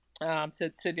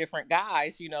to different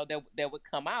guys, that would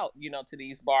come out, to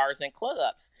these bars and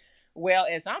clubs. Well,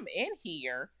 as I'm in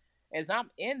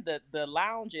the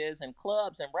lounges and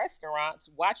clubs and restaurants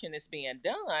watching this being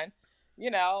done,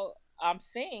 I'm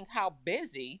seeing how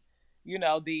busy,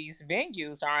 these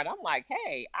venues are. And I'm like,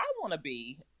 hey, I want to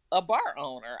be a bar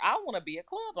owner. I want to be a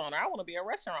club owner. I want to be a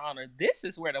restaurant owner. This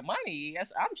is where the money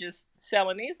is. I'm just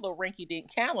selling these little rinky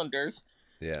dink calendars,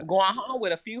 Yeah. going home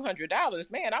with a few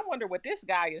 $100s. Man, I wonder what this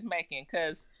guy is making,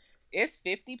 because it's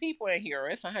 50 people in here, or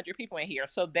it's 100 people in here.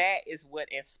 So that is what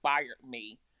inspired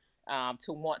me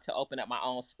to want to open up my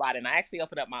own spot. And I actually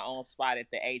opened up my own spot at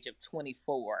the age of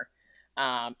 24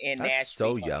 in That's Nashville.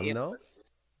 so young It though. was,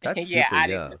 That's yeah, super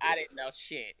young. I didn't know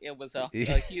shit. It was Yeah.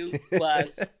 a huge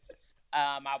bust.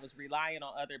 I was relying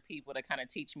on other people to kind of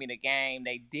teach me the game.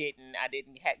 I didn't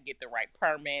get the right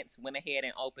permits. Went ahead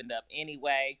and opened up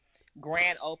anyway.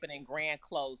 Grand opening, grand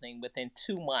closing within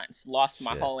 2 months. Lost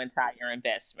my Shit. whole entire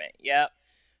investment. Yep.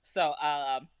 So,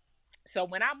 so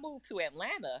when I moved to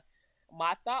Atlanta,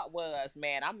 my thought was,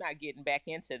 man, I'm not getting back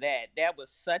into that. That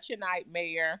was such a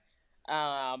nightmare.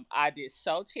 I did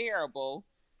so terrible,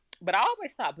 but I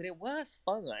always thought, but it was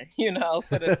fun,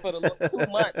 for the little 2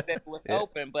 months that it was Yeah.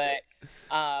 open. But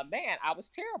man, I was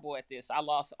terrible at this. I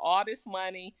lost all this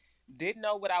money, didn't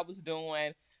know what I was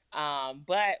doing.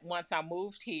 But once I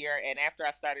moved here, and after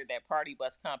I started that party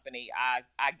bus company,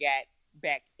 I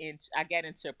got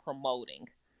into promoting,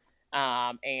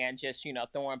 and just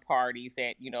throwing parties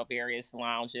at various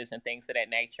lounges and things of that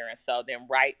nature. And so then,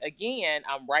 right again,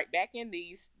 I'm right back in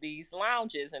these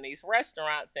lounges and these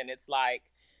restaurants, and it's like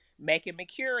making me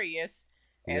curious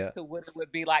as Yeah. to what it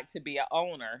would be like to be an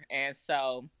owner. And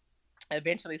so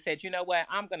eventually said, you know what,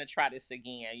 I'm going to try this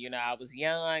again. I was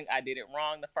young, I did it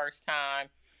wrong the first time.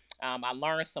 I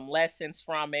learned some lessons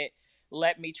from it.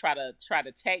 Let me try to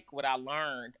take what I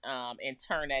learned, and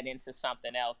turn that into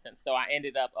something else. And so I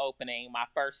ended up opening my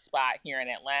first spot here in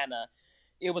Atlanta.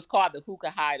 It was called the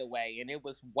Hookah Hideaway, and it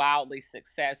was wildly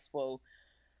successful.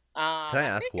 Can I I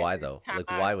ask think at why this though? Like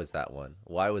time, why was that one?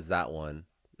 Why was that one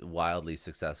wildly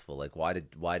successful? Like why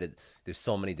did there's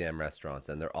so many damn restaurants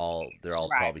and they're all right.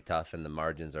 probably tough and the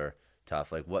margins are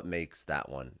tough. Like what makes that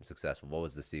one successful? What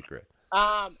was the secret?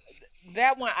 Um,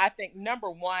 that one, I think number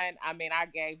one. I mean, I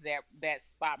gave that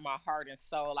spot my heart and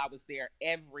soul. I was there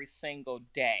every single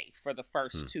day for the Hmm.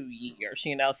 first 2 years.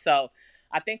 So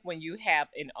I think when you have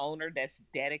an owner that's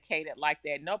dedicated like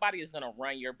that, nobody is going to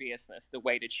run your business the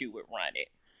way that you would run it.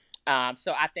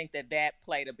 So I think that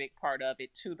played a big part of it.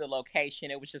 To the location,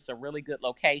 it was just a really good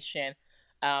location.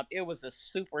 It was a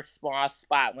super small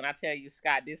spot. When I tell you,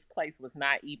 Scott, this place was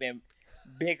not even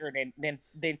bigger than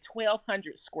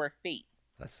 1,200 square feet.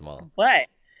 That's small. But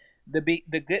the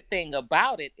good thing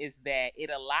about it is that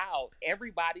it allowed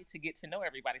everybody to get to know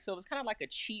everybody. So it was kind of like a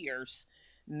Cheers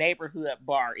neighborhood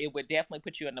bar. It would definitely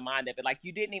put you in the mind of it. Like,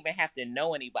 you didn't even have to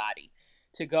know anybody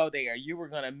to go there. You were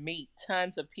going to meet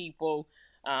tons of people.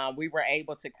 We were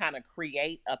able to kind of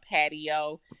create a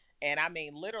patio. And I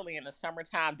mean, literally in the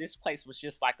summertime, this place was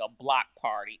just like a block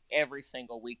party every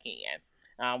single weekend.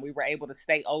 We were able to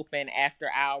stay open after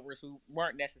hours. We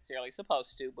weren't necessarily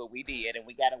supposed to, but we did, and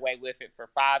we got away with it for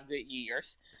 5 good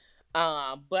years.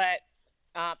 But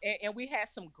we had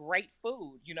some great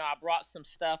food. I brought some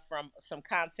stuff from some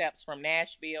concepts from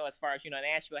Nashville. As far as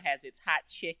Nashville has its hot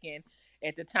chicken.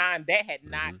 At the time, that had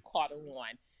not Mm-hmm. caught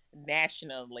on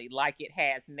nationally like it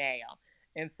has now.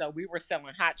 And so we were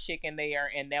selling hot chicken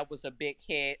there, and that was a big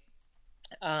hit.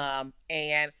 And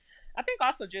I think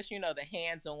also just the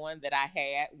hands on that I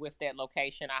had with that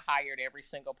location. I hired every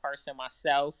single person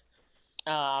myself.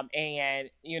 And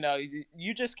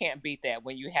you just can't beat that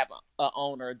when you have a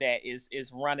owner that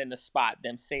is running the spot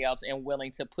themselves and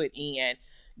willing to put in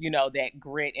that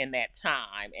grit and that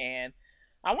time. And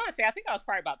I want to say I think I was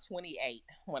probably about 28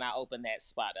 when I opened that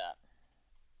spot up.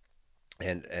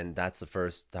 And that's the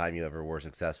first time you ever were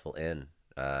successful in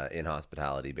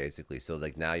hospitality, basically. So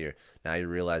like now you're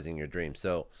realizing your dream.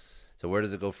 So where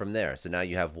does it go from there? So now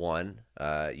you have one.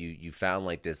 You found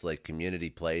like this like community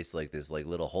place, like this like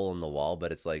little hole in the wall,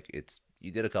 but it's like it's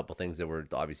you did a couple things that were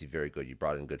obviously very good. You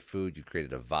brought in good food. You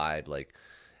created a vibe. Like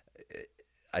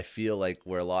I feel like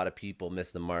where a lot of people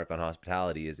miss the mark on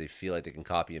hospitality is they feel like they can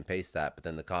copy and paste that, but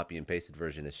then the copy and pasted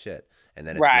version is shit, and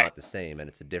then it's Right. not the same, and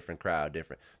it's a different crowd,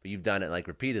 different. But you've done it like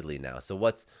repeatedly now. So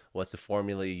what's the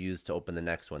formula you use to open the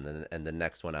next one, and the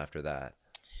next one after that?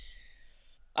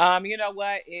 You know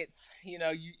what? It's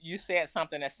you said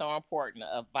something that's so important,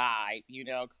 a vibe,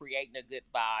 creating a good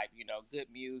vibe, good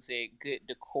music, good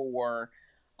decor.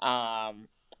 Um,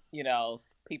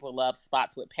 people love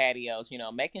spots with patios,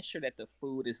 making sure that the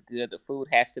food is good, the food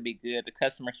has to be good, the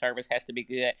customer service has to be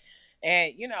good.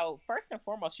 And, first and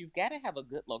foremost, you've got to have a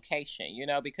good location,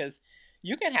 because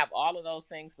you can have all of those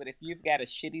things, but if you've got a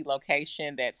shitty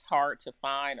location that's hard to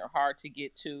find or hard to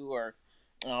get to, or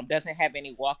doesn't have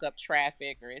any walk up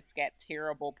traffic, or it's got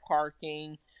terrible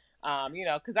parking.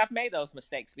 Because I've made those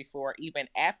mistakes before, even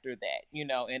after that,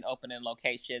 in opening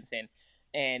locations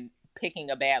and picking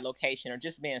a bad location, or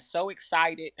just being so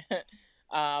excited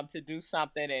to do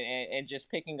something, and just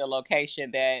picking a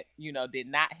location that, did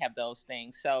not have those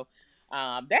things. So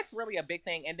that's really a big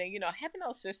thing. And then, having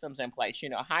those systems in place,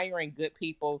 hiring good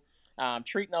people,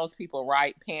 treating those people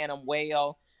right, paying them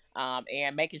well,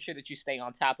 and making sure that you stay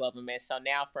on top of them. And so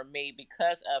now for me,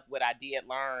 because of what I did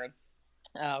learn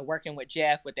working with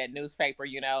Jeff with that newspaper,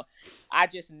 I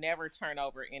just never turn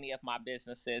over any of my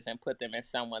businesses and put them in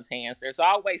someone's hands. There's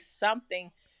always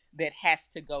something that has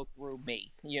to go through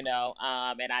me, and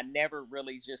I never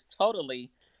really just totally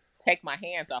take my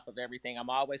hands off of everything. I'm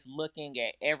always looking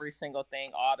at every single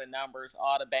thing, all the numbers,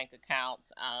 all the bank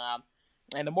accounts.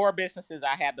 And the more businesses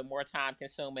I have, the more time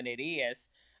consuming it is.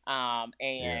 Yeah.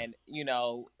 And,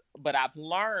 but I've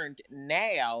learned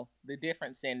now the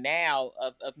difference in now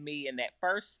of me in that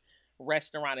first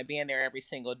restaurant and being there every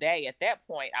single day. At that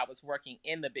point, I was working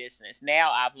in the business.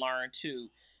 Now I've learned to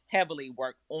heavily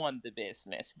work on the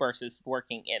business versus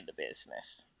working in the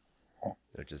business.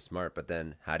 Which is smart. But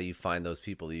then how do you find those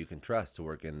people that you can trust to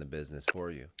work in the business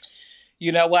for you?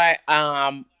 You know what?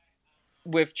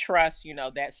 With trust,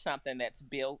 that's something that's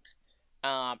built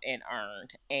and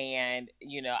earned. And,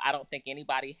 I don't think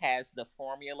anybody has the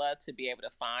formula to be able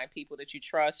to find people that you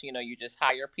trust. You just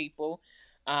hire people.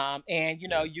 And,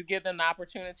 Yeah. you give them the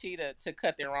opportunity to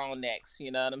cut their own necks.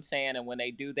 You know what I'm saying? And when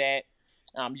they do that,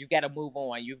 you've got to move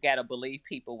on. You've got to believe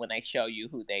people when they show you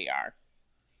who they are.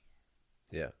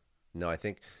 Yeah. No, I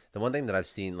think the one thing that I've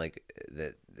seen like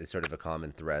that is sort of a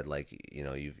common thread, like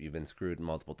you've been screwed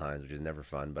multiple times, which is never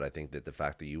fun. But I think that the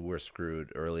fact that you were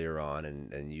screwed earlier on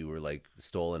and you were like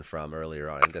stolen from earlier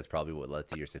on, I think that's probably what led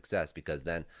to your success. Because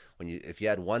then when you if you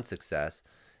had one success,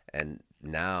 and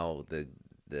now the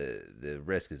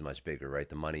risk is much bigger, right?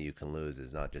 The money you can lose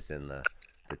is not just in the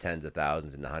tens of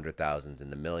thousands and the hundred thousands and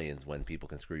the millions when people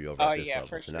can screw you over Oh at this yeah, level.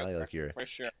 for So sure, now like you're for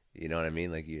sure. you know what I mean?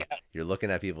 Like Yeah. you're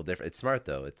looking at people different. It's smart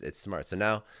though. It's smart. So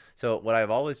now, what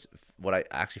I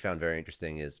actually found very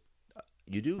interesting is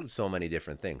you do so many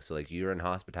different things. So like you're in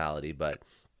hospitality, but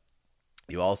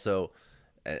you also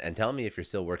and tell me if you're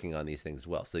still working on these things as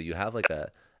well. So you have like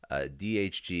a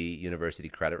DHG University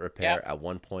Credit Yep. Repair. At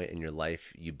one point in your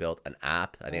life, you built an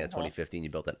app. I think in Hmm. 2015, you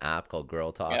built an app called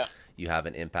Girl Talk. Yep. You have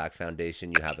an impact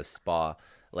foundation. You have a spa.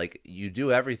 Like you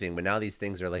do everything, but now these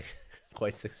things are like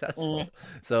quite Hmm. successful.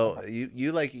 So you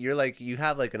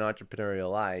have like an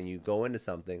entrepreneurial eye, and you go into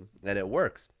something and it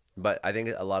works. But I think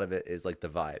a lot of it is like the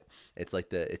vibe. It's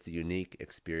the unique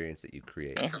experience that you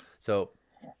create. So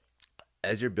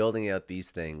as you're building out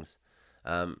these things,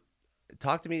 um,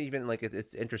 talk to me even like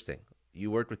it's interesting.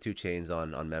 You worked with two chains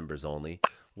on members only.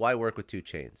 Why work with two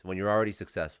chains when you're already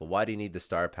successful? Why do you need the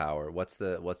star power? What's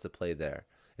the play there?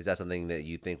 Is that something that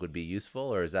you think would be useful,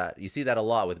 or is that you see that a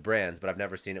lot with brands, but I've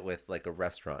never seen it with like a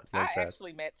restaurant? It's I nice, Brad.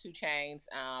 actually met Two Chains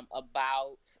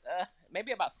about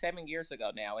maybe about 7 years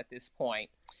ago now at this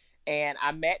point. And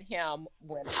I met him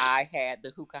when I had the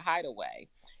Hookah Hideaway.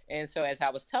 And so, as I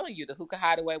was telling you, the Hookah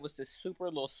Hideaway was this super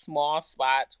little small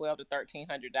spot, 12 to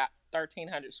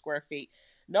 1,300 square feet.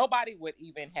 Nobody would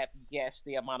even have guessed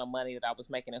the amount of money that I was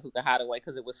making at Hookah Hideaway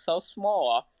because it was so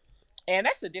small. And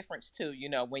that's the difference too.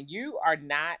 When you are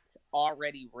not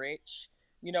already rich,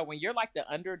 when you're like the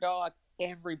underdog,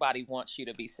 everybody wants you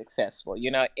to be successful.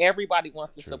 Everybody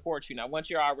wants to True. support you. Now, once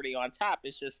you're already on top,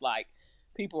 it's just like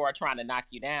people are trying to knock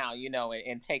you down,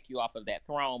 and take you off of that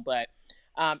throne. But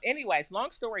Anyways,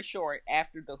 long story short,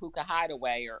 after the hookah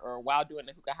hideaway, or while doing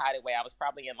the hookah hideaway, I was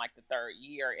probably in like the third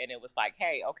year, and it was like,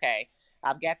 hey, okay,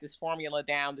 I've got this formula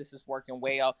down. This is working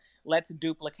well. Let's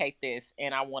duplicate this,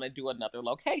 and I want to do another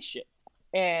location.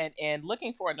 And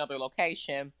looking for another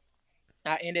location,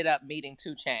 I ended up meeting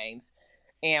Two Chains,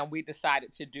 and we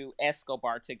decided to do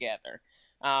Escobar together.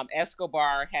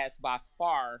 Escobar has by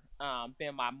far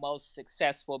been my most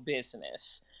successful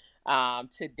business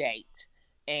to date.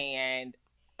 And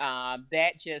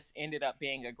that just ended up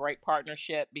being a great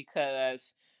partnership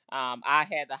because I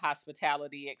had the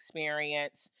hospitality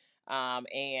experience,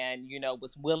 and,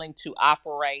 was willing to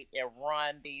operate and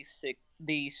run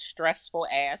these stressful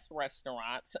ass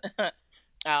restaurants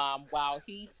while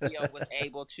he still was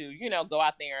able to, go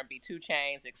out there and be Two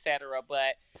Chains, etc.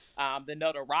 But the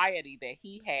notoriety that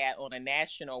he had on a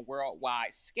national,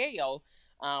 worldwide scale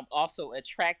also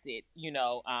attracted,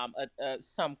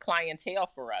 some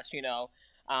clientele for us,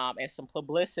 and some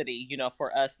publicity,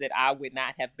 for us that I would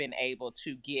not have been able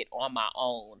to get on my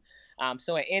own.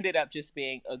 So it ended up just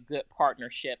being a good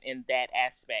partnership in that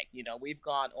aspect. We've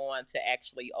gone on to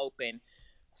actually open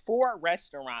four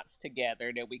restaurants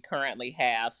together that we currently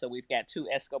have. So we've got two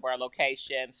Escobar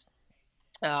locations.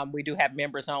 We do have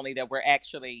members only that we're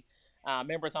actually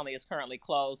members only is currently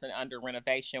closed and under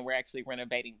renovation. We're actually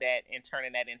renovating that and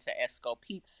turning that into Esco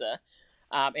Pizza.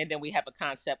 And then we have a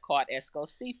concept called Esco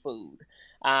Seafood.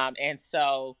 And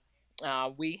so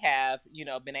we have,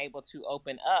 been able to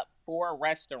open up four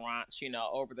restaurants,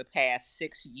 over the past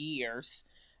 6 years.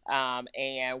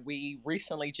 And we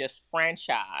recently just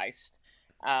franchised.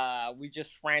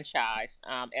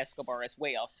 Escobar as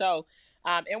well. So,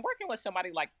 and working with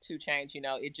somebody like Two Chains,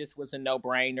 it just was a no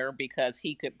brainer because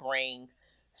he could bring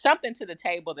something to the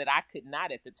table that I could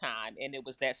not at the time, and it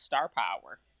was that star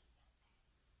power.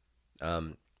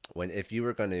 Um, when if you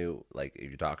were going to like if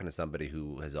you're talking to somebody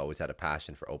who has always had a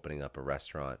passion for opening up a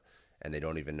restaurant and they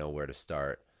don't even know where to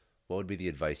start, what would be the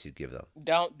advice you'd give them?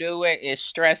 Don't do it. It's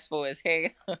stressful as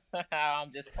hell.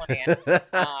 I'm just playing.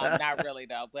 Not really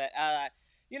though, but I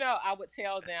would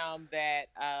tell them that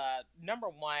number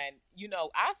one,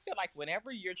 I feel like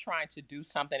whenever you're trying to do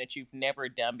something that you've never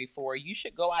done before, you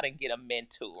should go out and get a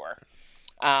mentor.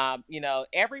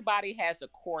 Everybody has a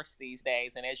course these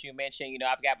days, and as you mentioned,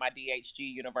 I've got my DHG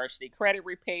University credit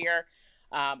repair.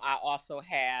 I also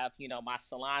have, my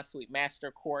Salon Suite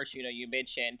Master course. You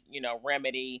mentioned,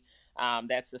 Remedy.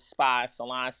 That's a spa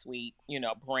salon suite,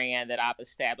 brand that I've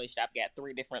established. I've got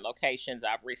three different locations.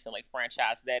 I've recently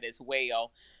franchised that as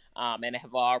well, and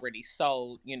have already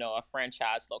sold, a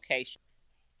franchise location.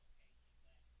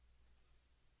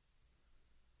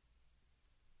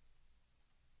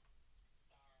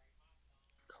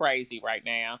 Crazy right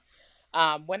now.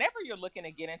 Whenever you're looking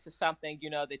to get into something,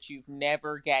 that you've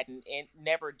never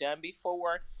done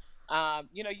before,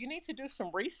 you need to do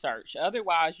some research.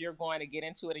 Otherwise, you're going to get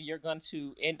into it and you're going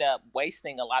to end up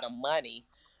wasting a lot of money,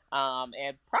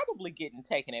 and probably getting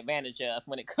taken advantage of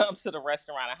when it comes to the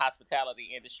restaurant and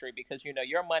hospitality industry because,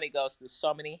 your money goes through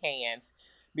so many hands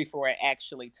before it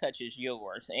actually touches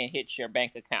yours and hits your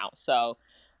bank account. So,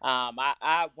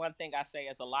 one thing I say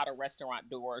is a lot of restaurant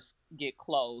doors get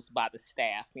closed by the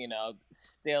staff,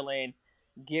 stealing,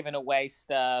 giving away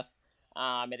stuff.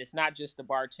 And it's not just the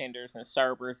bartenders and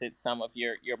servers; it's some of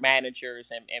your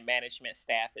managers and management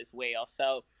staff as well.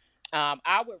 So,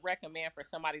 I would recommend for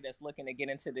somebody that's looking to get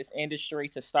into this industry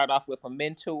to start off with a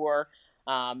mentor,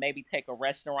 maybe take a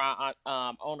restaurant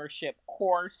ownership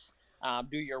course,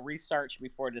 do your research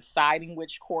before deciding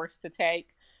which course to take.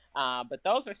 But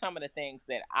those are some of the things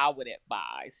that I would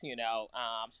advise,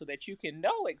 so that you can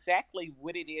know exactly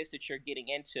what it is that you're getting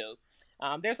into.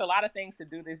 There's a lot of things to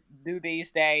do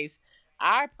these days.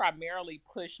 I primarily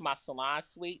push my salon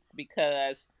suites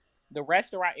because the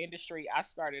restaurant industry, I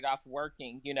started off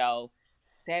working,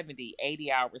 70,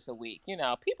 80 hours a week.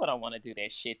 People don't want to do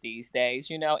that shit these days,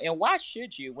 and why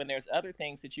should you when there's other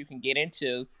things that you can get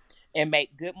into and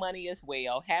make good money as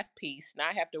well, have peace,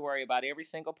 not have to worry about every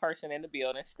single person in the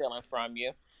building stealing from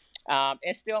you,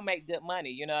 and still make good money.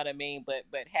 You know what I mean? But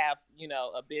have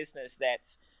a business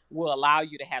that's will allow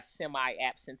you to have semi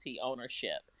absentee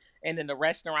ownership. And in the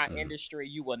restaurant Mm, industry,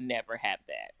 you will never have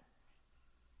that.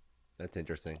 that's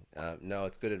interesting. No,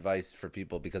 it's good advice for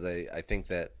people because I think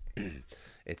that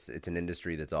it's an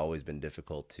industry that's always been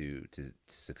difficult to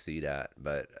succeed at.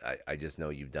 But I just know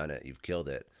you've done it, you've killed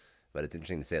it. But it's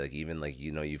interesting to say, like, even like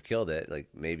you've killed it. Like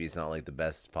maybe it's not like the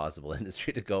best possible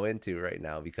industry to go into right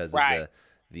now because of Right.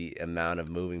 the amount of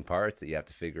moving parts that you have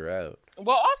to figure out.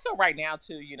 Well, also right now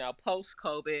too, post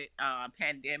COVID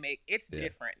pandemic, it's Yeah.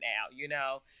 different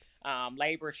now.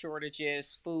 labor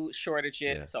shortages, food Yeah.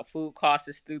 shortages. So food costs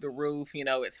is through the roof.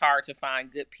 It's hard to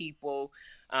find good people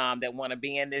that want to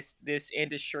be in this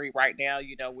industry right now.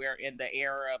 We're in the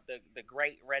era of the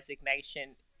Great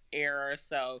Resignation era.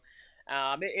 So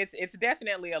it's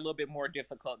definitely a little bit more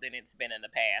difficult than it's been in the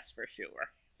past for sure.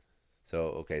 So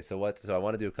okay, so I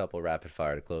want to do a couple rapid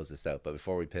fire to close this out, but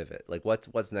before we pivot, like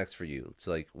what's next for you? So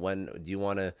like when do you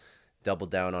want to double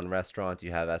down on restaurants?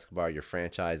 You have Escobar, you're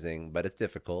franchising, but it's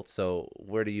difficult. So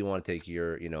where do you want to take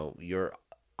your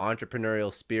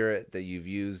entrepreneurial spirit that you've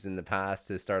used in the past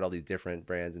to start all these different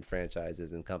brands and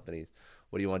franchises and companies?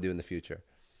 What do you want to do in the future?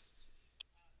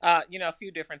 A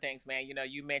few different things, man.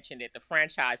 You mentioned it, the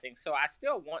franchising. So I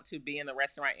still want to be in the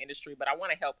restaurant industry, but I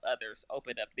want to help others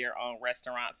open up their own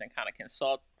restaurants and kind of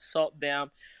consult them,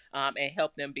 and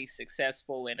help them be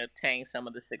successful and obtain some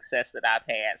of the success that I've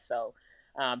had. So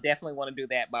definitely want to do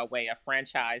that by way of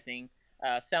franchising,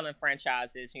 selling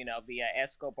franchises, via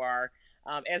Escobar,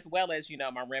 as well as,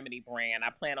 my Remedy brand.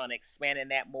 I plan on expanding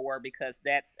that more because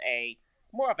that's a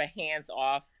more of a hands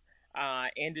off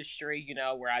industry,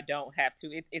 where I don't have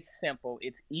to. It's simple,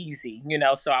 it's easy,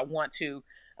 So I want to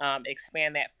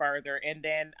expand that further, and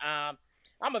then I'm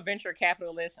a venture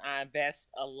capitalist. I invest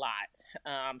a lot,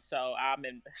 so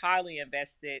highly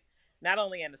invested. Not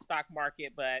only in the stock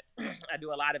market, but I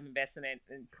do a lot of investing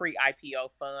in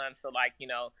pre-IPO funds. So, like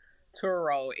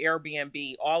Turo,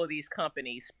 Airbnb, all of these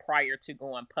companies prior to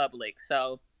going public.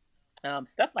 So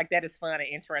stuff like that is fun and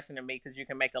interesting to me because you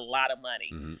can make a lot of money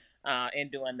Hmm. in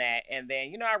doing that. And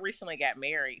then, I recently got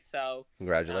married, so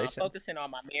Congratulations. focusing on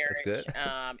my That's good.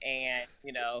 marriage, and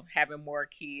having more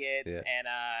kids, Yeah. and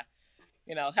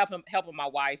helping my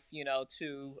wife,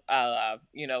 to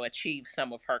achieve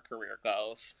some of her career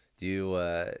goals. Do you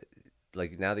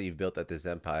like now that you've built up this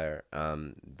empire,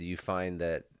 do you find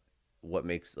that what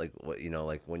makes like what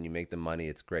like when you make the money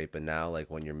it's great, but now like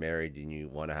when you're married and you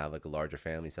want to have like a larger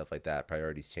family, stuff like that,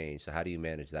 priorities change. So how do you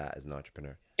manage that as an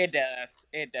entrepreneur? It does.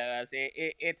 It does.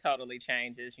 It totally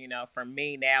changes. For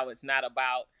me now, it's not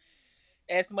about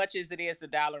as much as it is the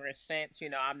dollar and cents.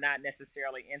 I'm not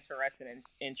necessarily interested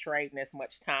in trading as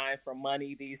much time for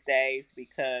money these days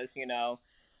because,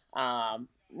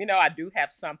 I do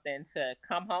have something to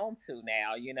come home to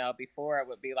now. Before it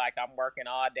would be like I'm working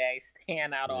all day,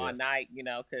 staying out all Yeah. night,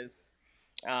 because,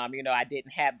 I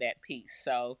didn't have that peace.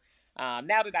 So, now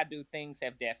that I do, things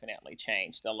have definitely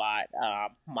changed a lot.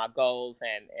 My goals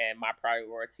and my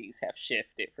priorities have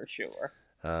shifted for sure.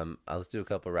 Let's do a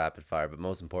couple rapid fire, but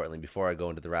most importantly, before I go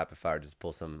into the rapid fire, just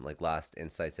pull some like last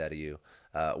insights out of you.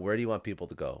 Where do you want people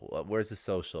to go? Where's the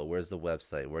social? Where's the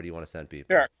website? Where do you want to send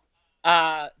people? Sure.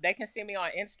 They can see me on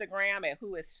Instagram at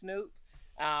Who is Snoop.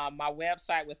 My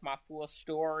website with my full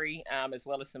story, as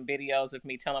well as some videos of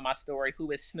me telling my story,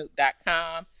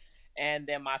 whoissnoop.com. And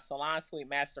then my Salon Suite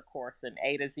Master Course, an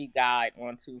A to Z guide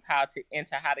onto how to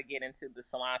get into the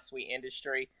salon suite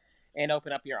industry and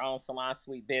open up your own salon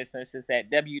suite business is at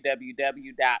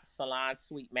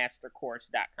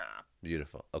www.salonsuitemastercourse.com.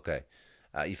 Beautiful. Okay.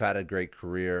 You've had a great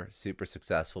career, super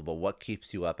successful, but what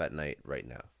keeps you up at night right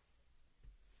now?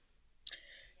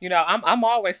 I'm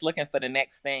always looking for the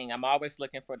next thing. I'm always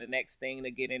looking for the next thing to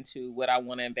get into what I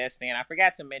want to invest in. I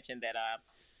forgot to mention that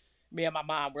me and my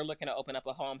mom, we're looking to open up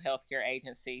a home healthcare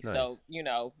agency. Nice. So,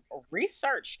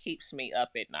 research keeps me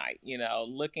up at night,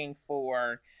 looking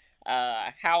for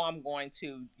how I'm going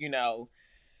to,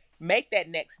 make that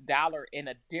next dollar in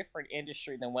a different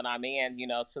industry than what I'm in,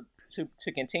 to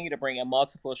continue to bring in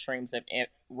multiple streams of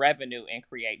revenue and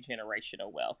create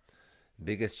generational wealth.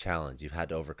 Biggest challenge you've had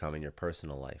to overcome in your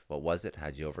personal life. What was it?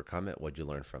 How'd you overcome it? What'd you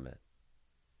learn from it?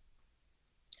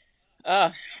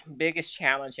 Uh, Biggest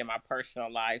challenge in my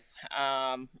personal life.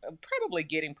 Probably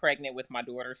getting pregnant with my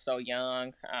daughter so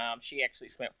young. She actually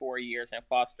spent 4 years in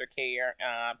foster care.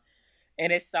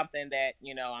 And it's something that,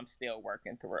 I'm still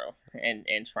working through and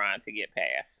trying to get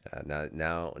past.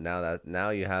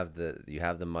 Now you have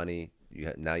the money.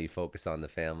 Now you focus on the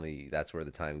family. That's where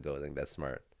the time goes. I think that's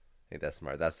smart. I think that's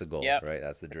smart. That's the goal, Yep, right?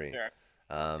 That's the for dream. sure,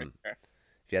 for Um, sure.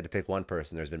 if you had to pick one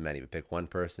person, there's been many, but pick one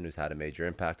person who's had a major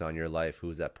impact on your life.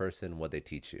 Who's that person? What they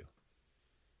teach you?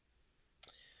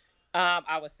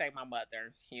 I would say my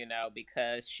mother,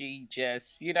 because she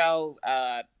just, through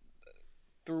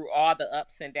all the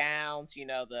ups and downs,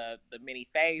 the many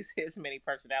phases, many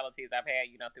personalities I've had,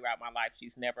 throughout my life,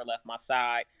 she's never left my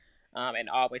side, and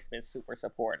always been super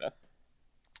supportive.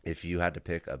 If you had to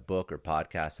pick a book or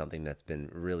podcast, something that's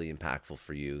been really impactful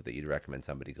for you that you'd recommend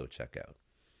somebody go check out.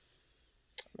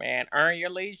 Man, earn your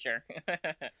leisure.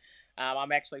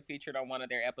 I'm actually featured on one of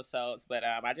their episodes, but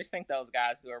I just think those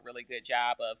guys do a really good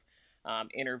job of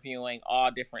interviewing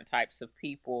all different types of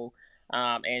people,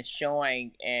 and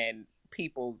showing and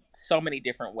people so many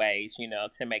different ways,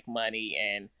 to make money,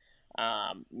 and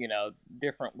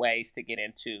different ways to get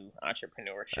into I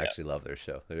entrepreneurship. actually love their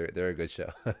show. They're a good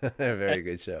show. They're a very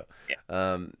good show.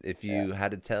 Yeah. If Yeah. you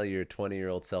had to tell your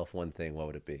 20-year-old self one thing, what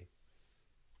would it be?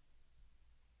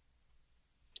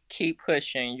 Keep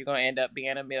pushing. You're going to end up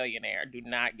being a millionaire. Do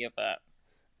not give up.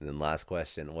 And then last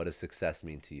question, what does success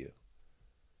mean to you?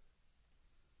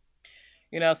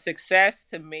 Success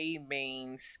to me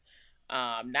means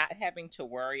not having to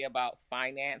worry about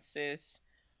finances,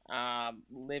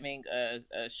 living a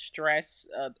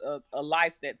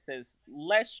life that's as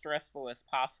less stressful as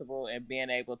possible, and being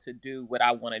able to do what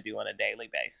I want to do on a daily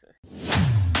basis.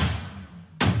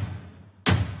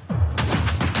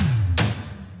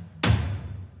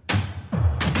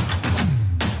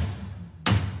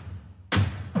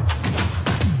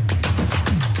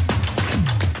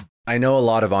 I know a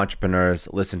lot of entrepreneurs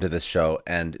listen to this show,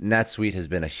 and NetSuite has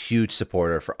been a huge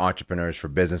supporter for entrepreneurs, for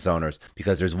business owners,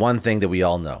 because there's one thing that we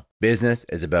all know. Business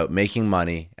is about making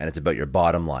money, and it's about your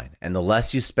bottom line. And the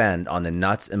less you spend on the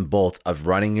nuts and bolts of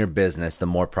running your business, the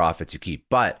more profits you keep.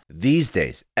 But these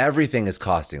days, everything is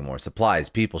costing more. Supplies,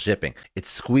 people, shipping. It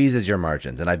squeezes your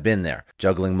margins, and I've been there,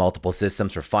 juggling multiple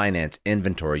systems for finance,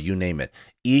 inventory, you name it,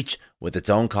 each with its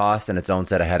own costs and its own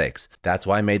set of headaches. That's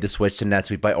why I made the switch to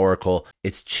NetSuite by Oracle.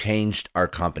 It's changed our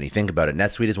company. Think about it.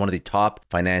 NetSuite is one of the top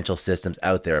financial systems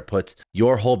out there. It puts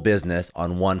your whole business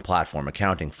on one platform: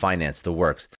 accounting, finance, the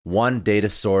works. One data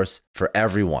source for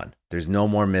everyone. There's no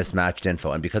more mismatched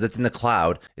info. And because it's in the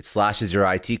cloud, it slashes your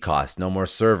IT costs. No more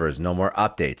servers, no more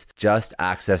updates. Just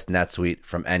access NetSuite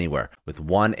from anywhere. With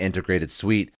one integrated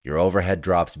suite, your overhead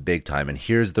drops big time. And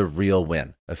here's the real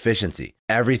win: efficiency.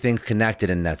 Everything's connected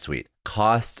in NetSuite.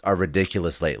 Costs are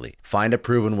ridiculous lately. Find a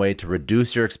proven way to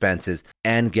reduce your expenses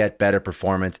and get better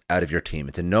performance out of your team.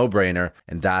 It's a no-brainer,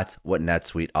 and that's what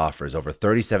NetSuite offers. Over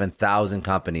 37,000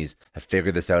 companies have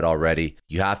figured this out already.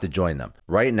 You have to join them.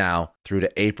 Right now, through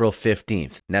to April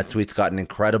 15th, NetSuite's got an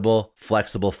incredible,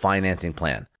 flexible financing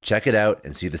plan. Check it out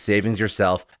and see the savings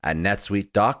yourself at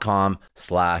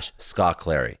netsuite.com/Scott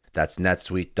Clary. That's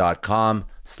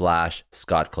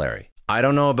netsuite.com/Scott Clary. I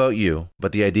don't know about you,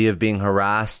 but the idea of being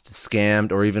harassed,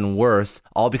 scammed, or even worse,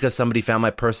 all because somebody found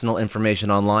my personal information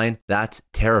online, that's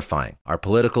terrifying. Our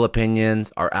political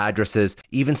opinions, our addresses,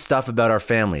 even stuff about our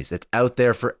families, it's out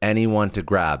there for anyone to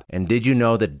grab. And did you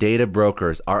know that data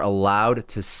brokers are allowed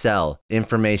to sell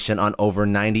information on over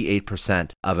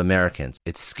 98% of Americans?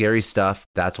 It's scary stuff.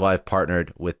 That's why I've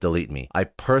partnered with Delete Me. I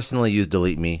personally use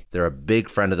Delete Me. They're a big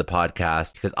friend of the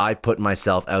podcast because I put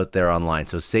myself out there online.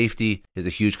 So safety is a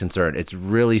huge concern. It's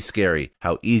really scary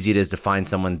how easy it is to find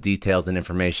someone's details and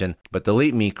information, but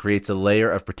Delete Me creates a layer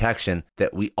of protection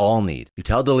that we all need. You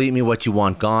tell Delete Me what you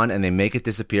want gone, and they make it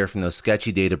disappear from those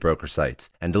sketchy data broker sites.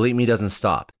 And Delete Me doesn't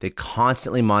stop. They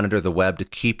constantly monitor the web to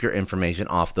keep your information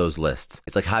off those lists.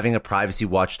 It's like having a privacy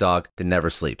watchdog that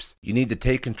never sleeps. You need to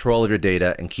take control of your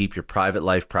data and keep your private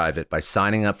life private by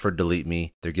signing up for Delete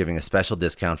Me. They're giving a special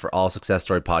discount for all Success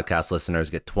Story podcast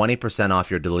listeners. Get 20% off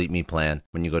your Delete Me plan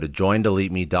when you go to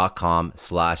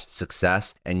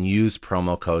joindeleteme.com/success and use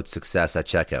promo code success at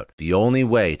checkout. The only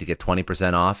way to get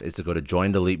 20% off is to go to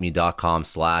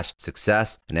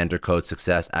joindeleteme.com/success and enter code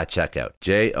success at checkout.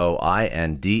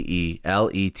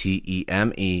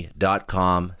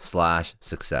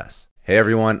 joindeleteme.com/success. Hey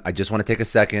everyone, I just want to take a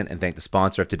second and thank the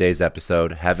sponsor of today's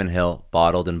episode, Heaven Hill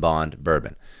Bottled and Bond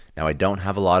Bourbon. Now, I don't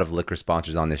have a lot of liquor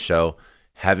sponsors on this show.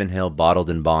 Heaven Hill Bottled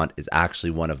and Bond is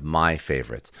actually one of my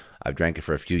favorites. I've drank it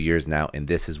for a few years now, and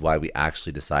this is why we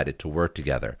actually decided to work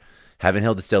together. Heaven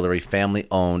Hill Distillery, family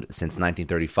owned since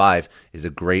 1935, is a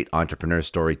great entrepreneur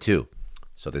story too.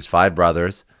 So there's 5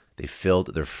 brothers. They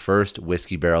filled their first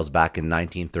whiskey barrels back in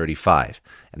 1935,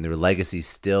 and their legacy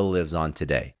still lives on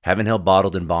today. Heaven Hill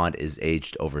Bottled and Bond is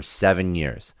aged over 7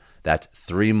 years. That's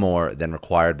 3 more than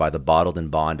required by the Bottled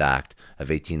and Bond Act of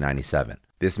 1897.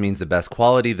 This means the best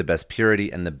quality, the best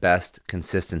purity, and the best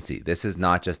consistency. This is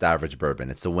not just average bourbon.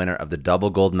 It's the winner of the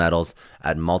double gold medals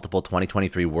at multiple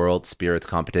 2023 World Spirits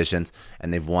competitions,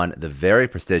 and they've won the very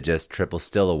prestigious Triple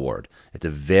Still Award. It's a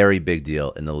very big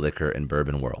deal in the liquor and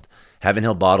bourbon world. Heaven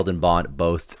Hill Bottled and Bond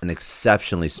boasts an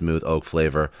exceptionally smooth oak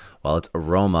flavor, while its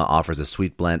aroma offers a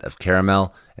sweet blend of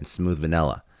caramel and smooth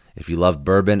vanilla. If you love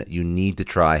bourbon, you need to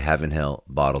try Heaven Hill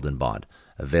Bottled and Bond.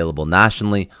 Available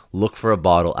nationally, look for a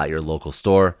bottle at your local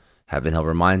store. Heaven Hill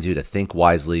reminds you to think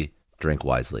wisely, drink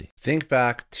wisely. Think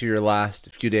back to your last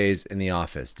few days in the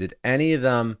office. Did any of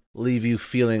them leave you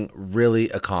feeling really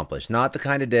accomplished? Not the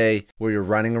kind of day where you're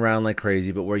running around like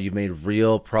crazy, but where you've made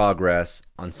real progress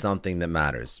on something that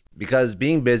matters. Because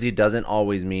being busy doesn't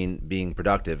always mean being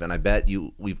productive. And I bet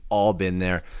we've all been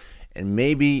there. And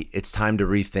maybe it's time to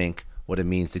rethink what it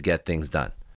means to get things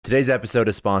done. Today's episode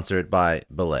is sponsored by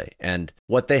Belay, and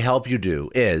what they help you do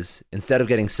is, instead of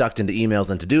getting sucked into emails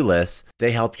and to-do lists,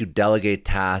 they help you delegate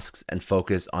tasks and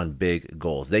focus on big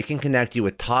goals. They can connect you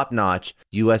with top-notch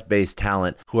US-based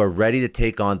talent who are ready to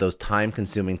take on those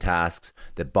time-consuming tasks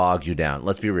that bog you down.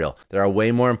 Let's be real. There are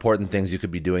way more important things you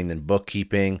could be doing than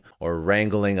bookkeeping or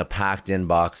wrangling a packed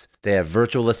inbox. They have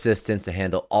virtual assistants to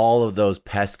handle all of those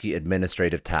pesky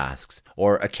administrative tasks,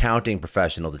 or accounting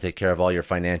professional to take care of all your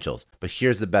financials. But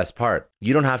here's the best part.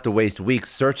 You don't have to waste weeks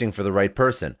searching for the right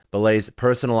person. Belay's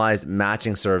personalized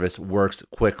matching service works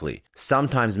quickly,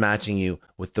 sometimes matching you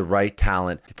with the right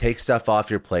talent to take stuff off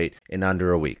your plate in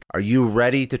under a week. Are you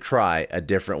ready to try a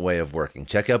different way of working?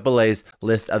 Check out Belay's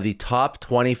list of the top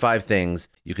 25 things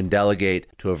you can delegate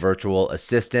to a virtual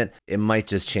assistant. It might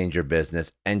just change your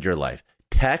business and your life.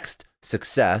 Text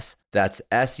SUCCESS, that's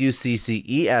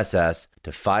SUCCESS,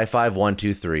 to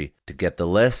 55123 to get the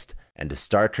list and to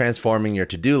start transforming your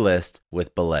to-do list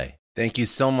with Belay. Thank you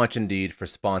so much, Indeed, for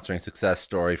sponsoring Success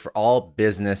Story. For all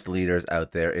business leaders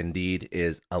out there, Indeed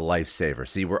is a lifesaver.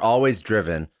 See, we're always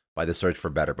driven by the search for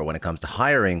better, but when it comes to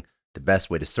hiring, the best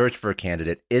way to search for a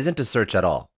candidate isn't to search at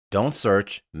all. Don't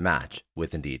search, match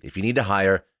with Indeed. If you need to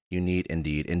hire, you need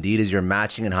Indeed. Indeed is your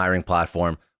matching and hiring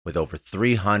platform with over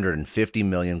 350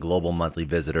 million global monthly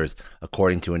visitors,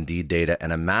 according to Indeed data,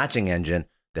 and a matching engine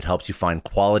that helps you find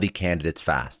quality candidates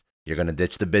fast. You're going to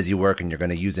ditch the busy work and you're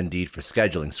going to use Indeed for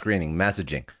scheduling, screening,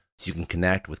 messaging, so you can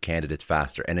connect with candidates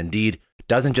faster. And Indeed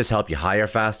doesn't just help you hire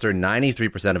faster.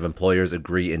 93% of employers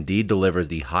agree Indeed delivers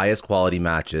the highest quality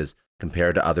matches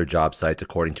compared to other job sites,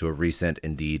 according to a recent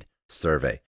Indeed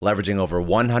survey. Leveraging over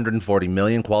 140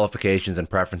 million qualifications and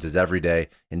preferences every day,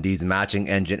 Indeed's matching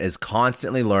engine is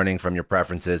constantly learning from your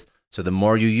preferences, so the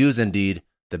more you use Indeed,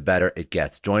 the better it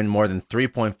gets. Join more than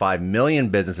 3.5 million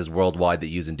businesses worldwide that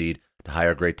use Indeed to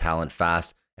hire great talent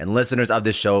fast. And listeners of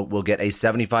this show will get a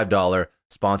 $75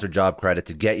 sponsored job credit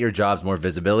to get your jobs more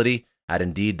visibility at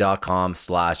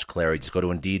Indeed.com/Clary. Just go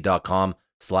to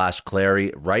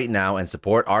Indeed.com/Clary right now and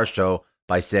support our show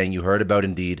by saying you heard about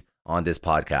Indeed on this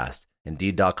podcast.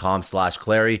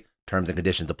 Indeed.com/Clary. Terms and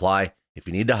conditions apply. If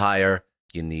you need to hire,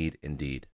 you need Indeed.